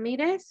Reyes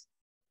Ramírez.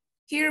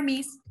 Here,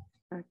 Miss.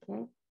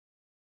 Okay.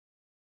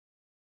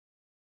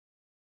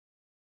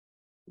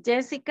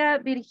 Jessica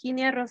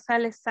Virginia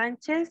Rosales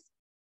Sánchez.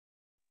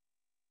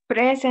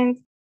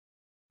 Present.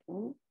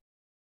 Okay.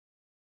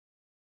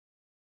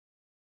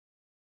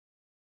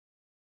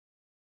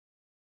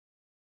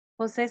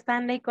 José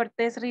Stanley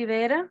Cortés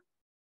Rivera.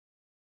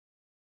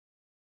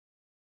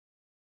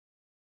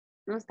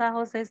 No está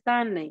José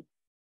Stanley.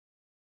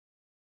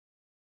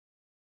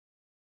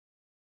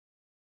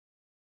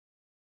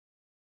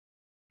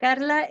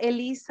 Carla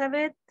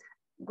Elizabeth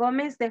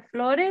Gómez de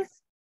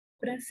Flores.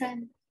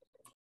 Present.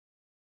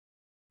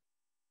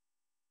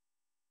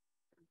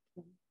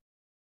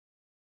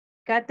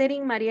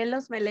 Catherine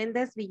Marielos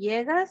Meléndez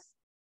Villegas.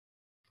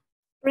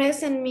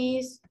 Present,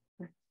 Miss.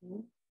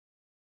 Okay.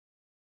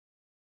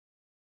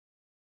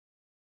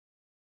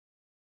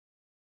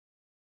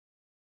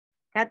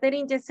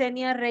 Catherine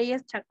Yesenia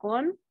Reyes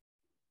Chacón.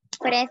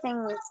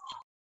 Present, Miss.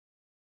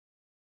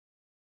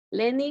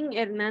 Lenin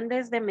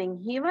Hernández de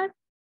Mengíbar.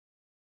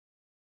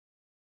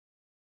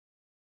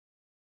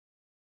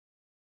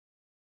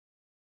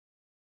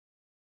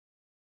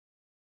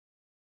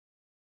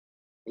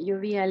 Yo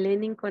vi a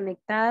Lenin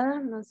conectada,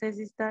 no sé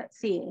si está,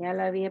 sí, ya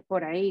la vi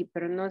por ahí,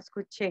 pero no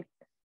escuché.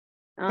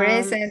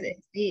 Present,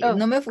 sí, oh,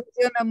 no me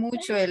funciona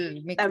mucho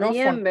el micrófono.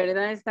 También,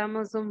 ¿verdad?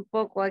 Estamos un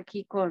poco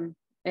aquí con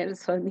el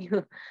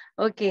sonido.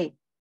 Ok.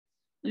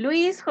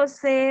 Luis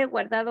José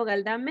Guardado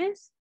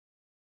Galdames.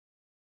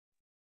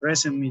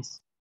 Present,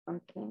 Miss.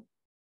 Ok.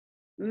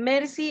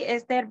 Mercy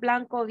Esther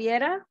Blanco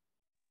Viera.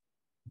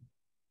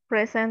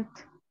 Present.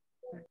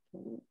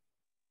 Okay.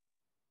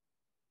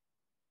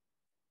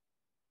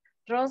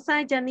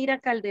 Rosa Yanira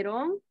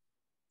Calderón.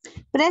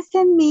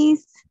 Present,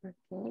 Miss.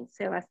 Okay.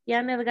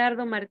 Sebastián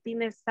Edgardo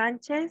Martínez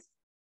Sánchez.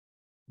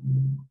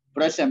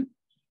 Present.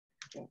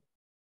 Okay.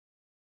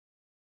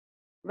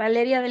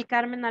 Valeria del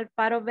Carmen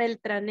Alfaro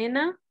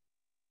Beltranena.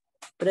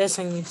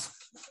 Present, Miss.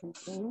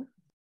 Okay.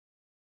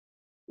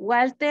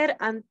 Walter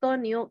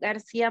Antonio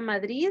García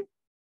Madrid.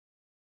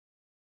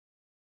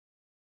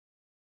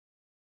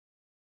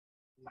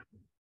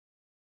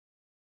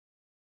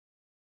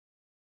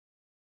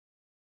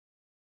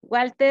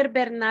 Walter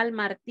Bernal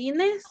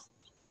Martínez.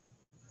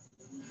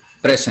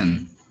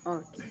 Present.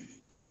 Okay.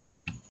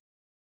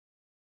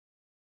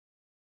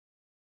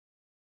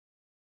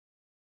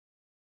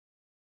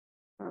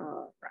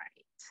 All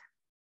right.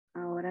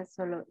 Ahora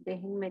solo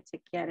déjenme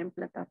chequear en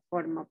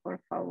plataforma, por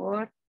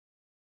favor.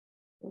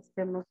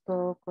 Estemos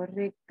todo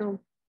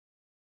correcto.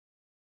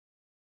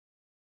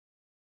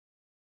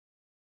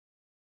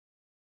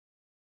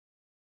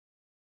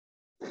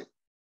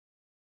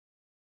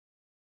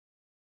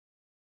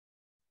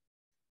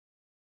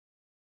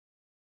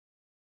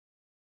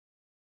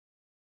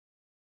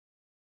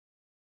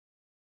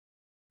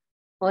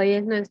 Hoy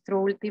es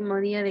nuestro último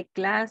día de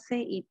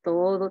clase y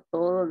todo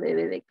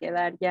debe de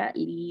quedar ya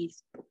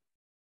listo.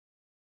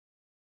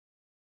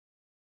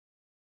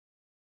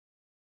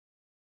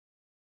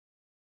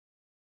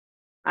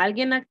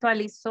 ¿Alguien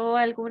actualizó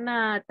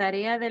alguna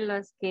tarea de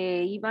las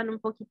que iban un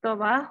poquito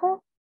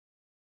abajo?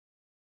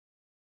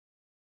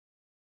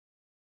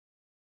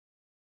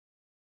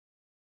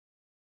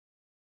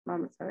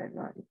 Vamos a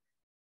verlo ahorita.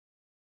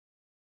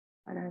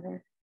 Para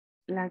ver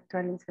la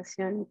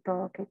actualización y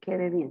todo que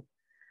quede bien.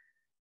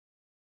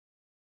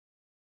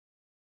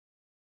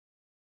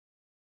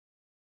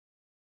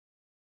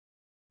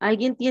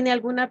 ¿Alguien tiene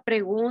alguna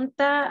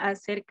pregunta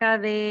acerca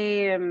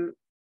de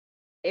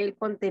el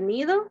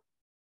contenido?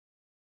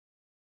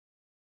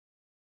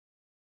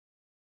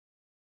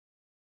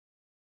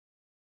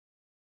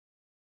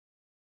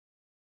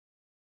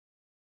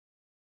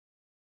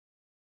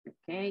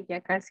 Ok,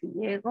 ya casi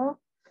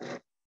llego.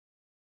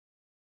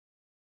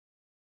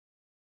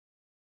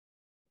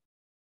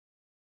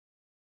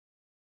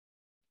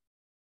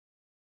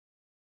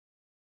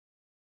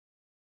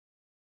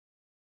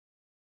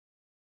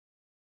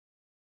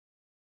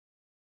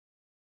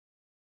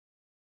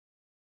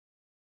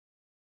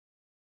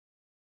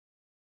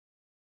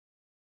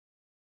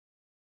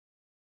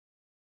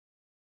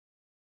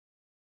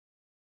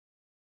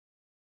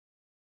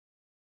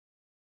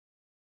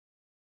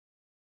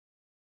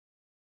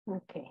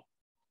 Ok.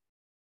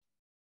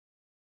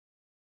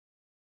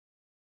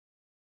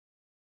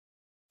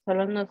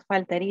 Solo nos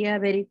faltaría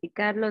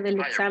verificar lo del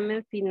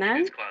examen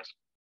final.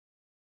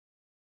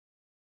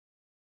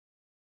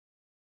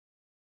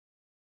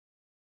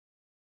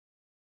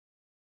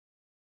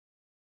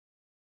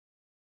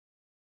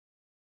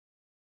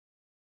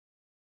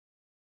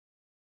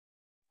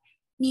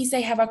 Miss,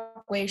 I have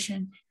a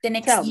question. The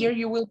next Tell year me.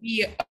 you will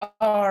be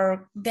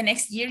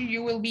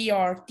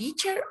our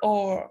teacher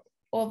or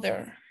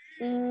other?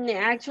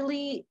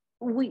 Actually,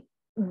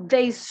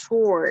 they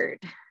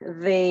sort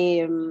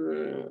the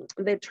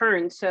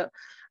turn, so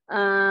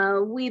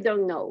we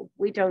don't know.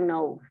 We don't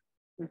know.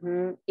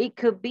 It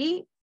could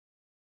be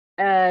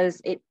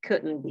as it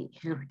couldn't be.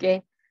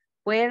 Okay,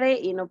 puede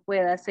y no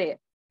puede ser.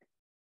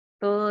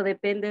 Todo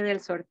depende del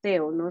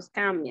sorteo. Nos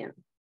cambian.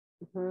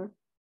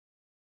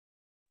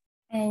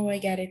 Oh, I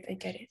got it. I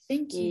got it.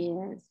 Thank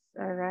you. Yes,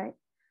 all right.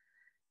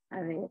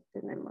 A ver,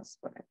 tenemos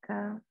por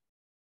acá.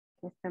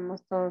 Que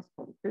estemos todos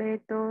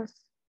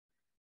completos.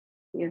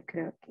 Yo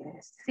creo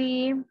que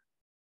sí.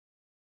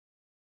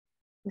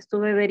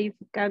 Estuve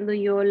verificando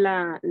yo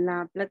la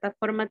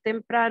plataforma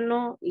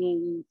temprano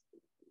y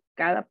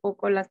cada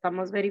poco la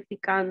estamos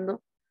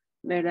verificando,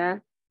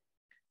 ¿verdad?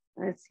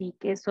 Así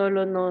que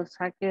solo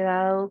nos ha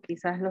quedado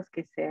quizás los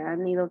que se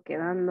han ido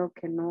quedando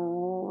que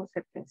no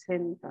se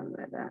presentan,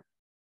 ¿verdad?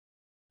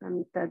 A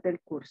mitad del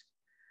curso.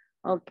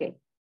 Ok.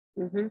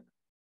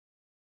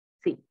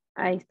 Sí,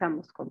 ahí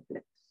estamos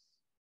completos.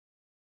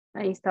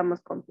 Ahí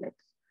estamos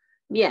completos.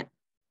 Bien.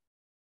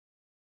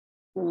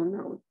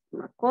 Una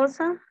última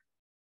cosa.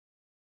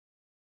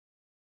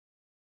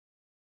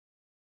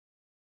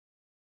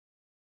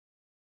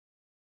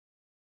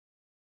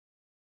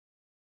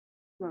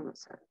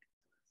 Vamos a ver.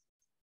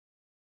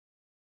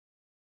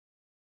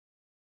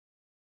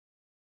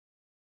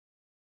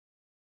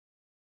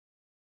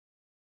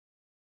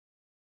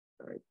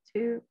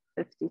 52.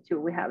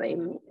 We have 8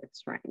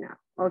 minutes right now.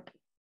 Okay.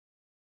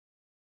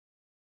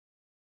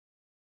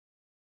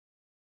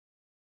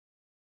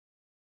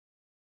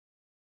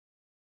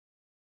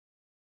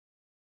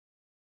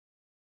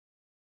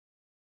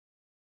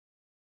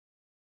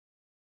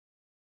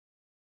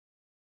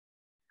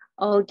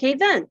 Okay,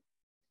 then.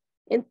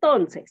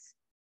 Entonces,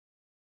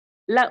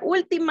 la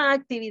última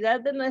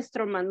actividad de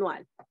nuestro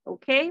manual,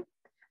 ¿ok?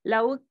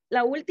 La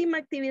última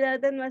actividad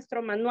de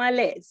nuestro manual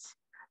es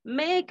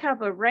make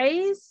up a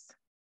race,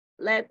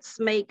 let's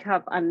make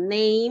up a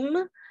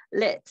name,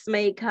 let's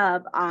make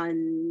up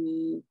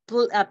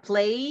a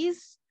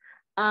place,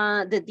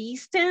 the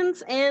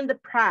distance, and the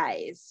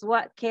prize.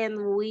 What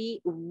can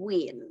we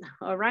win?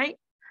 All right?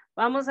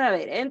 Vamos a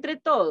ver, entre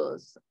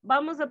todos,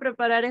 vamos a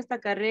preparar esta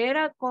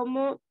carrera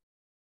como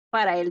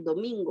para el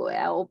domingo,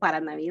 o para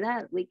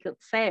Navidad, we could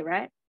say,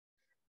 right?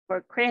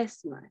 For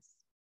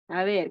Christmas.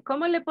 A ver,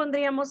 ¿cómo le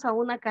pondríamos a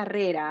una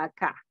carrera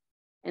acá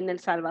en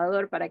El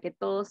Salvador para que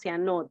todos se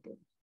anoten?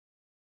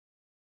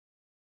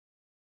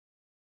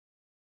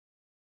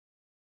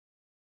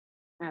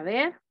 A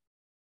ver.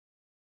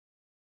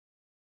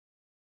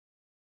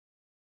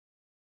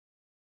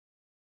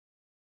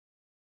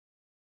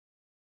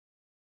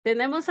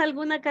 ¿Tenemos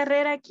alguna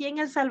carrera aquí en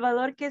El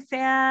Salvador que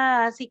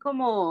sea así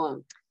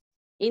como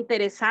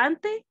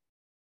interesante?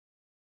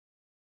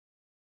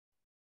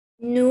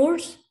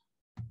 Nurse.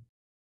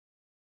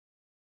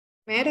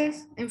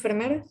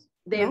 Enfermeras.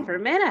 ¿De ¿no?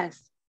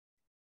 enfermeras?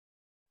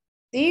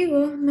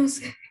 Digo, no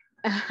sé.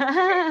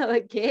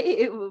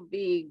 Okay, it would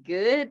be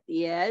good,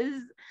 yes.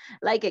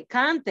 Like a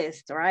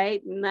contest,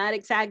 right? Not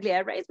exactly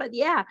a race, but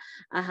yeah.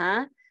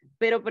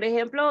 Pero, por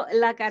ejemplo,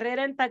 la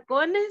carrera en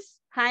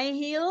tacones, high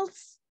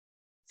heels,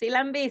 sí la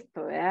han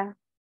visto, ¿verdad?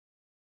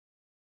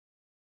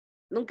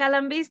 ¿Nunca la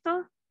han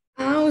visto?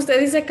 Usted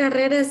dice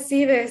carrera,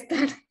 sí debe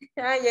estar.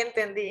 Ya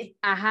entendí.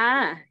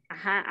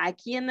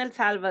 Aquí en El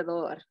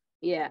Salvador,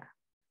 yeah.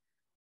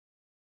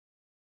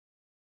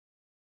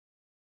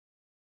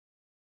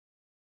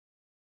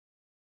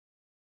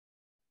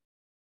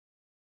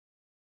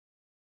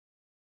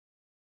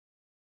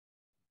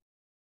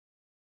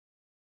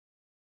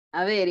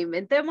 A ver,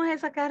 inventemos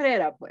esa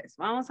carrera, pues.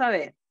 Vamos a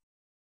ver.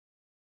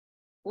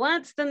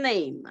 What's the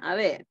name? A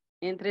ver,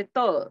 entre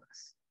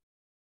todos.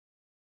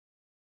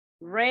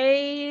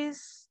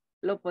 Race,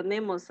 lo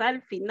ponemos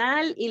al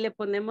final y le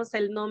ponemos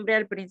el nombre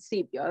al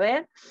principio. A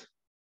ver.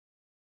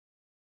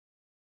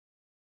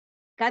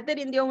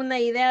 Catherine dio una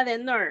idea de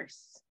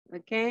nurse.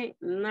 Ok.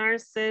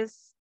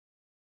 Nurses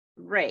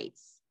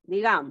race.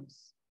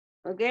 Digamos.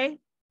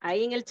 Ok.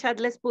 Ahí en el chat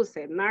les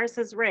puse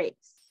nurses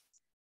race.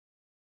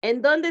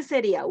 ¿En dónde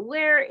sería?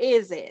 Where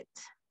is it?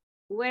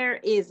 Where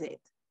is it?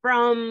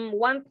 From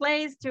one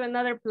place to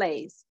another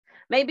place.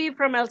 Maybe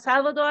from El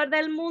Salvador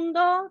del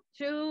Mundo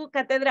to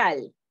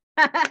Catedral.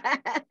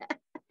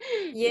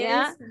 Yes,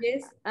 Yeah?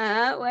 yes.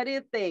 What do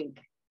you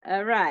think?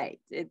 All right.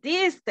 The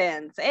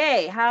distance.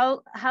 Hey,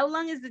 how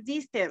long is the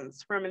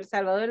distance from El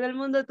Salvador del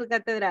Mundo to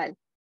Catedral?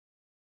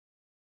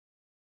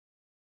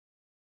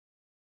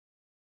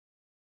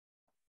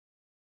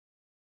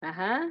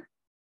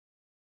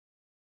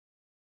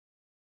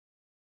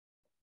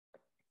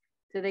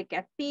 To the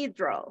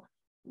cathedral.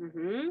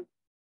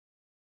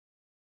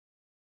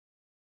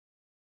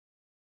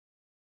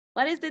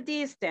 What is the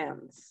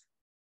distance?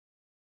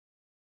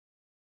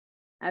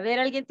 A ver,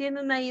 ¿alguien tiene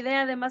una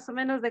idea de más o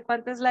menos de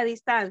cuánto es la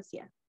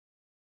distancia?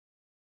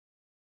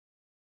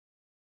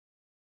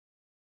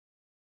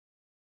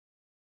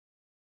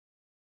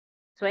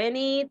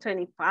 ¿20,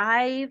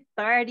 25,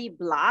 30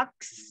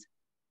 blocks?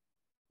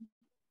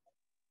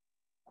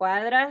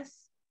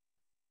 ¿Cuadras?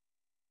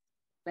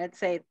 Let's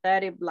say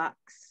 30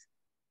 blocks.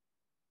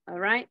 All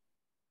right,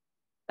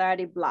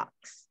 30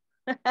 blocks.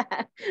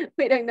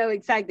 We don't know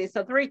exactly.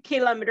 So 3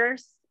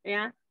 kilometers,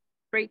 yeah,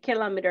 3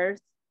 kilometers.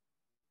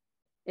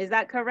 Is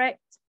that correct?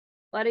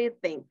 What do you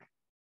think?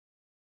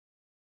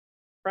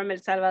 From El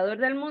Salvador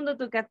del Mundo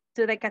to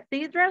the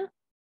cathedral?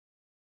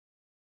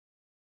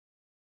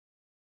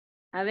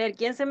 A ver,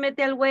 ¿quién se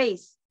mete al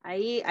Waze?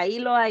 Ahí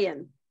lo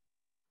hayan.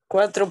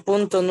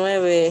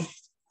 4.9.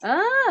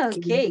 Oh,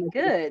 okay,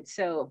 good.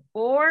 So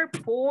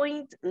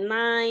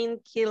 4.9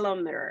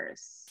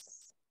 kilometers.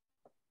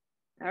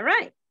 All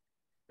right,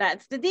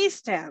 that's the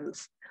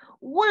distance.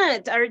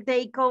 What are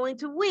they going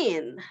to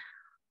win?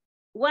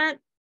 What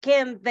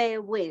can they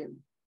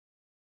win?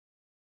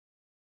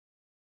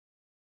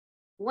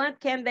 What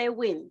can they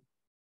win?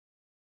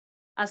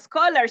 A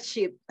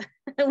scholarship,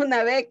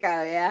 una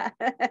beca, ¿ya?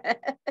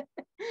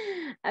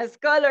 A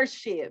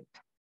scholarship.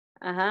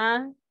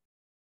 Ajá.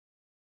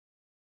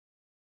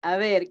 A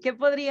ver, ¿qué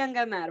podrían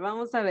ganar?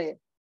 Vamos a ver.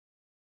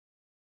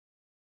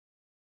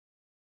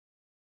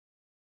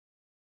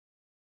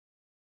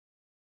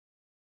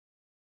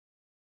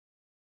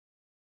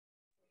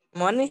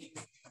 Money.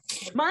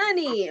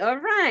 Money, all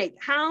right.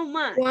 How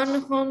much?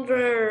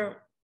 $100.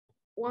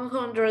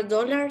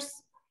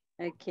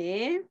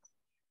 Okay.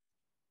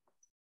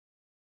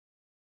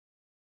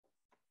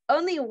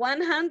 Only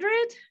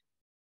 100?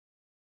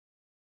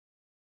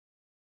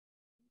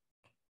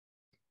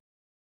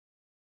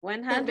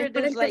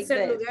 $100 is like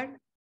this.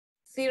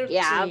 30.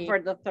 Yeah, for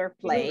the third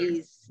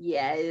place.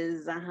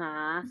 Yes,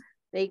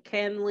 they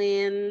can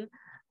win.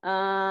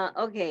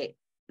 Okay,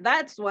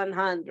 that's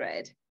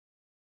 100.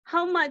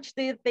 How much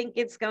do you think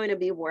it's going to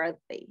be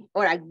worthy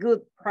or a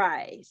good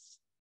price?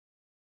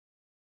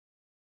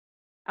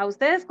 ¿A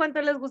ustedes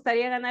cuánto les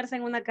gustaría ganarse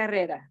en una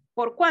carrera?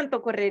 ¿Por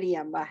cuánto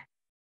correrían? Va.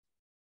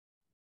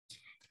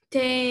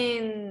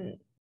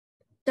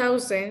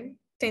 10,000.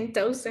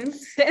 10,000.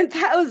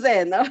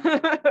 10,000,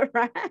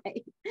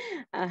 right.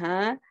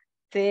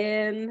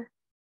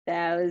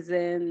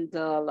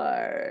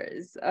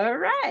 $10,000. All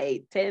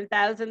right,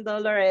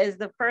 $10,000 is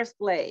the first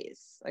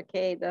place.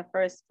 Okay, the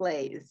first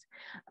place.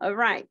 All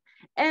right,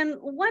 and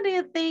what do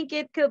you think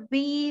it could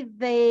be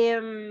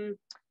the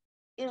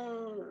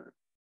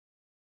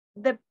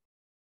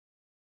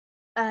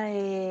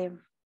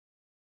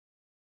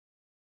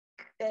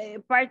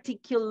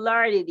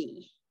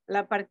particularity,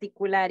 la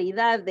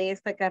particularidad de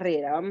esta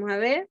carrera? Vamos a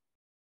ver.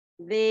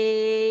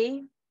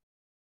 They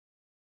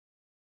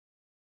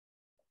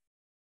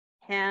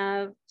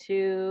have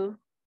to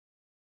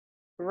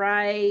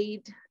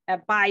ride a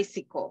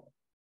bicycle.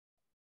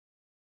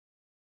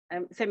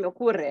 Se me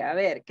ocurre, a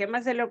ver, ¿qué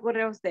más se le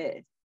ocurre a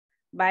ustedes?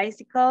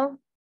 Bicycle,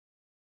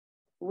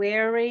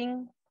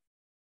 wearing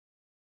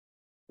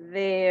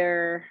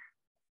their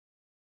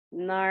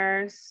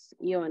nurse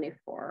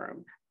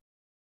uniform.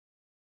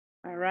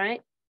 All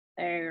right,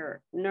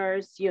 their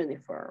nurse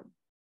uniform.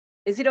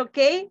 Is it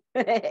okay?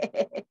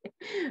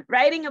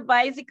 Riding a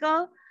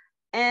bicycle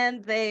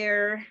and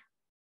their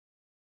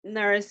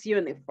nurse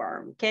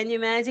uniform. Can you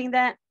imagine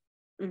that?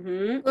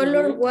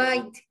 Color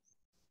white.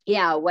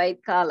 Yeah,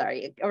 white color.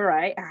 All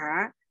right.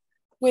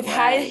 With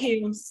high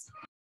heels.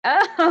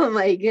 Oh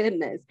my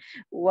goodness.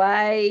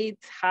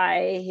 White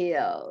high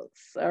heels.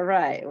 All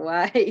right.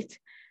 White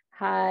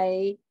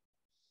high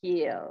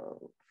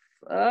heels.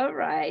 All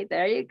right.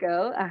 There you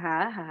go.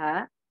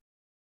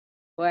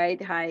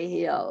 White high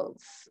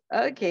heels.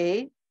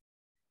 Okay.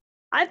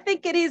 I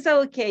think it is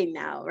okay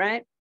now,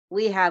 right?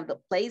 We have the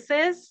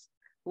places.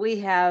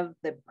 We have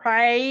the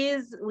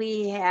price,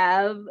 we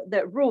have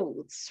the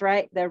rules,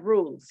 right? The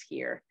rules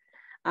here.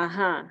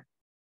 La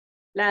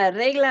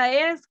regla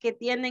es que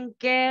tienen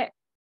que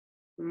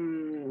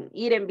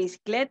ir en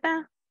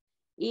bicicleta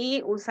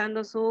y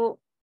usando su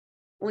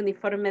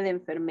uniforme de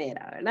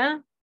enfermera,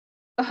 ¿verdad?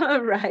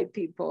 All right,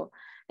 people.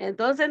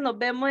 Entonces nos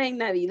vemos en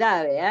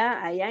Navidad,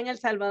 ¿verdad? Allá en El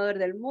Salvador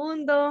del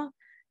Mundo,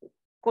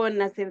 con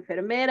las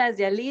enfermeras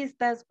ya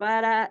listas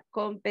para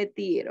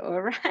competir,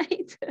 all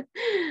right?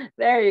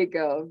 There you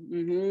go.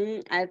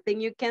 I think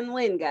you can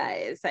win,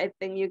 guys. I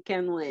think you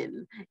can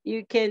win.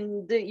 You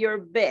can do your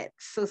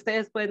bets.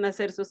 Ustedes pueden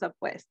hacer sus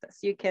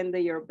apuestas. You can do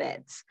your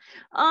bets.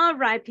 All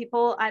right,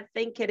 people, I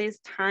think it is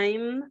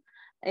time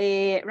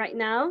right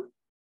now.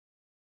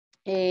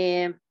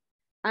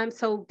 I'm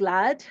so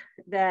glad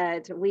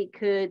that we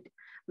could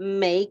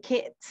make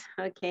it,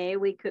 okay?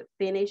 We could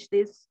finish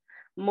this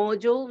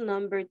module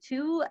number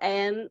 2,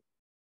 and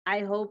I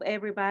hope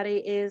everybody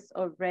is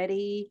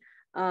already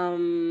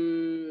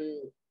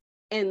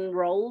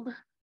enrolled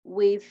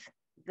with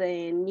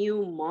the new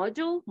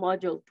module,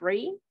 module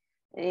 3,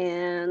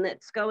 and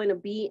it's going to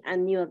be a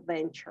new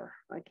adventure,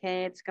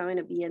 okay? It's going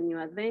to be a new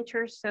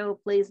adventure, so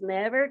please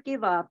never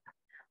give up.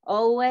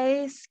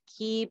 Always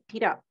keep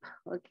it up,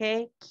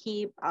 okay?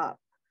 Keep up.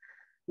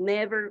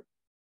 Never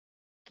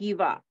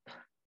give up.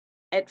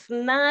 It's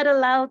not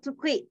allowed to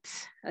quit,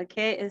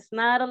 okay? It's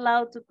not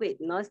allowed to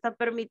quit. No está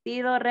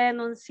permitido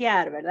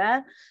renunciar,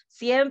 ¿verdad?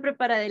 Siempre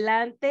para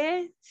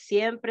adelante,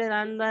 siempre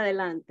dando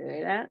adelante,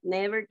 ¿verdad?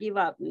 Never give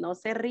up, no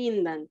se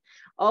rindan.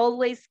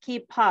 Always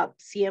keep up,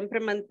 siempre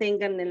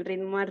mantengan el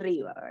ritmo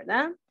arriba,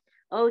 ¿verdad?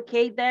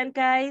 Okay, then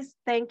guys,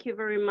 thank you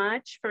very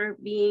much for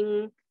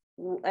being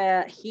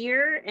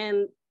here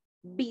and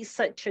be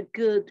such a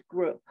good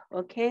group,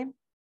 okay?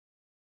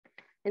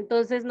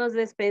 Entonces nos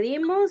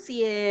despedimos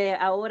y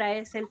ahora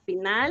es el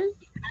final.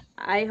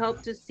 I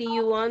hope to see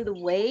you on the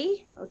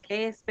way.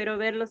 Okay, espero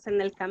verlos en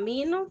el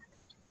camino.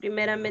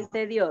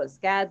 Primeramente Dios,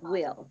 God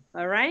will.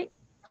 All right?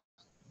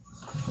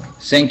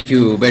 Thank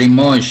you very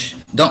much.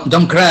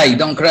 Don't cry,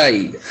 don't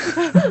cry.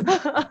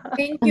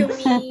 Thank you,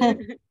 me.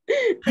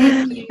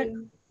 Thank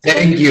you.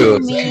 Thank you,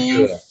 thank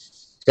you.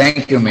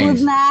 Thank you, Good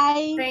Miss.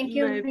 night. Thank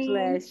you, My me.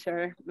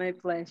 pleasure, my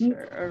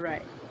pleasure. All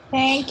right.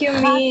 Thank you,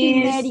 Happy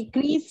Miss. Merry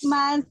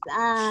Christmas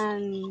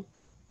and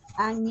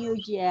New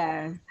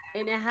Year.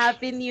 And a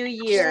Happy New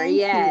Year. Thank you.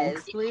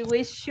 Yes, we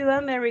wish you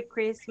a Merry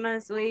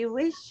Christmas. We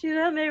wish you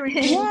a Merry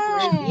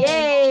Christmas.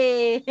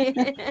 Yay!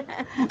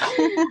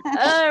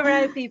 All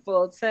right,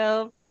 people.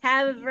 So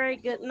have a very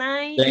good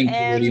night. Thank you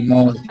and very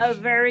much. a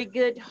very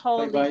good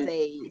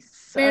holidays.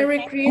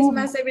 Merry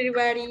Christmas,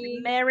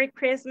 everybody. Merry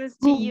Christmas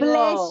to God you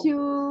bless all.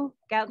 you.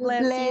 God God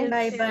bless you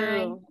bless.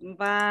 Bye-bye. too.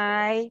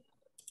 Bye.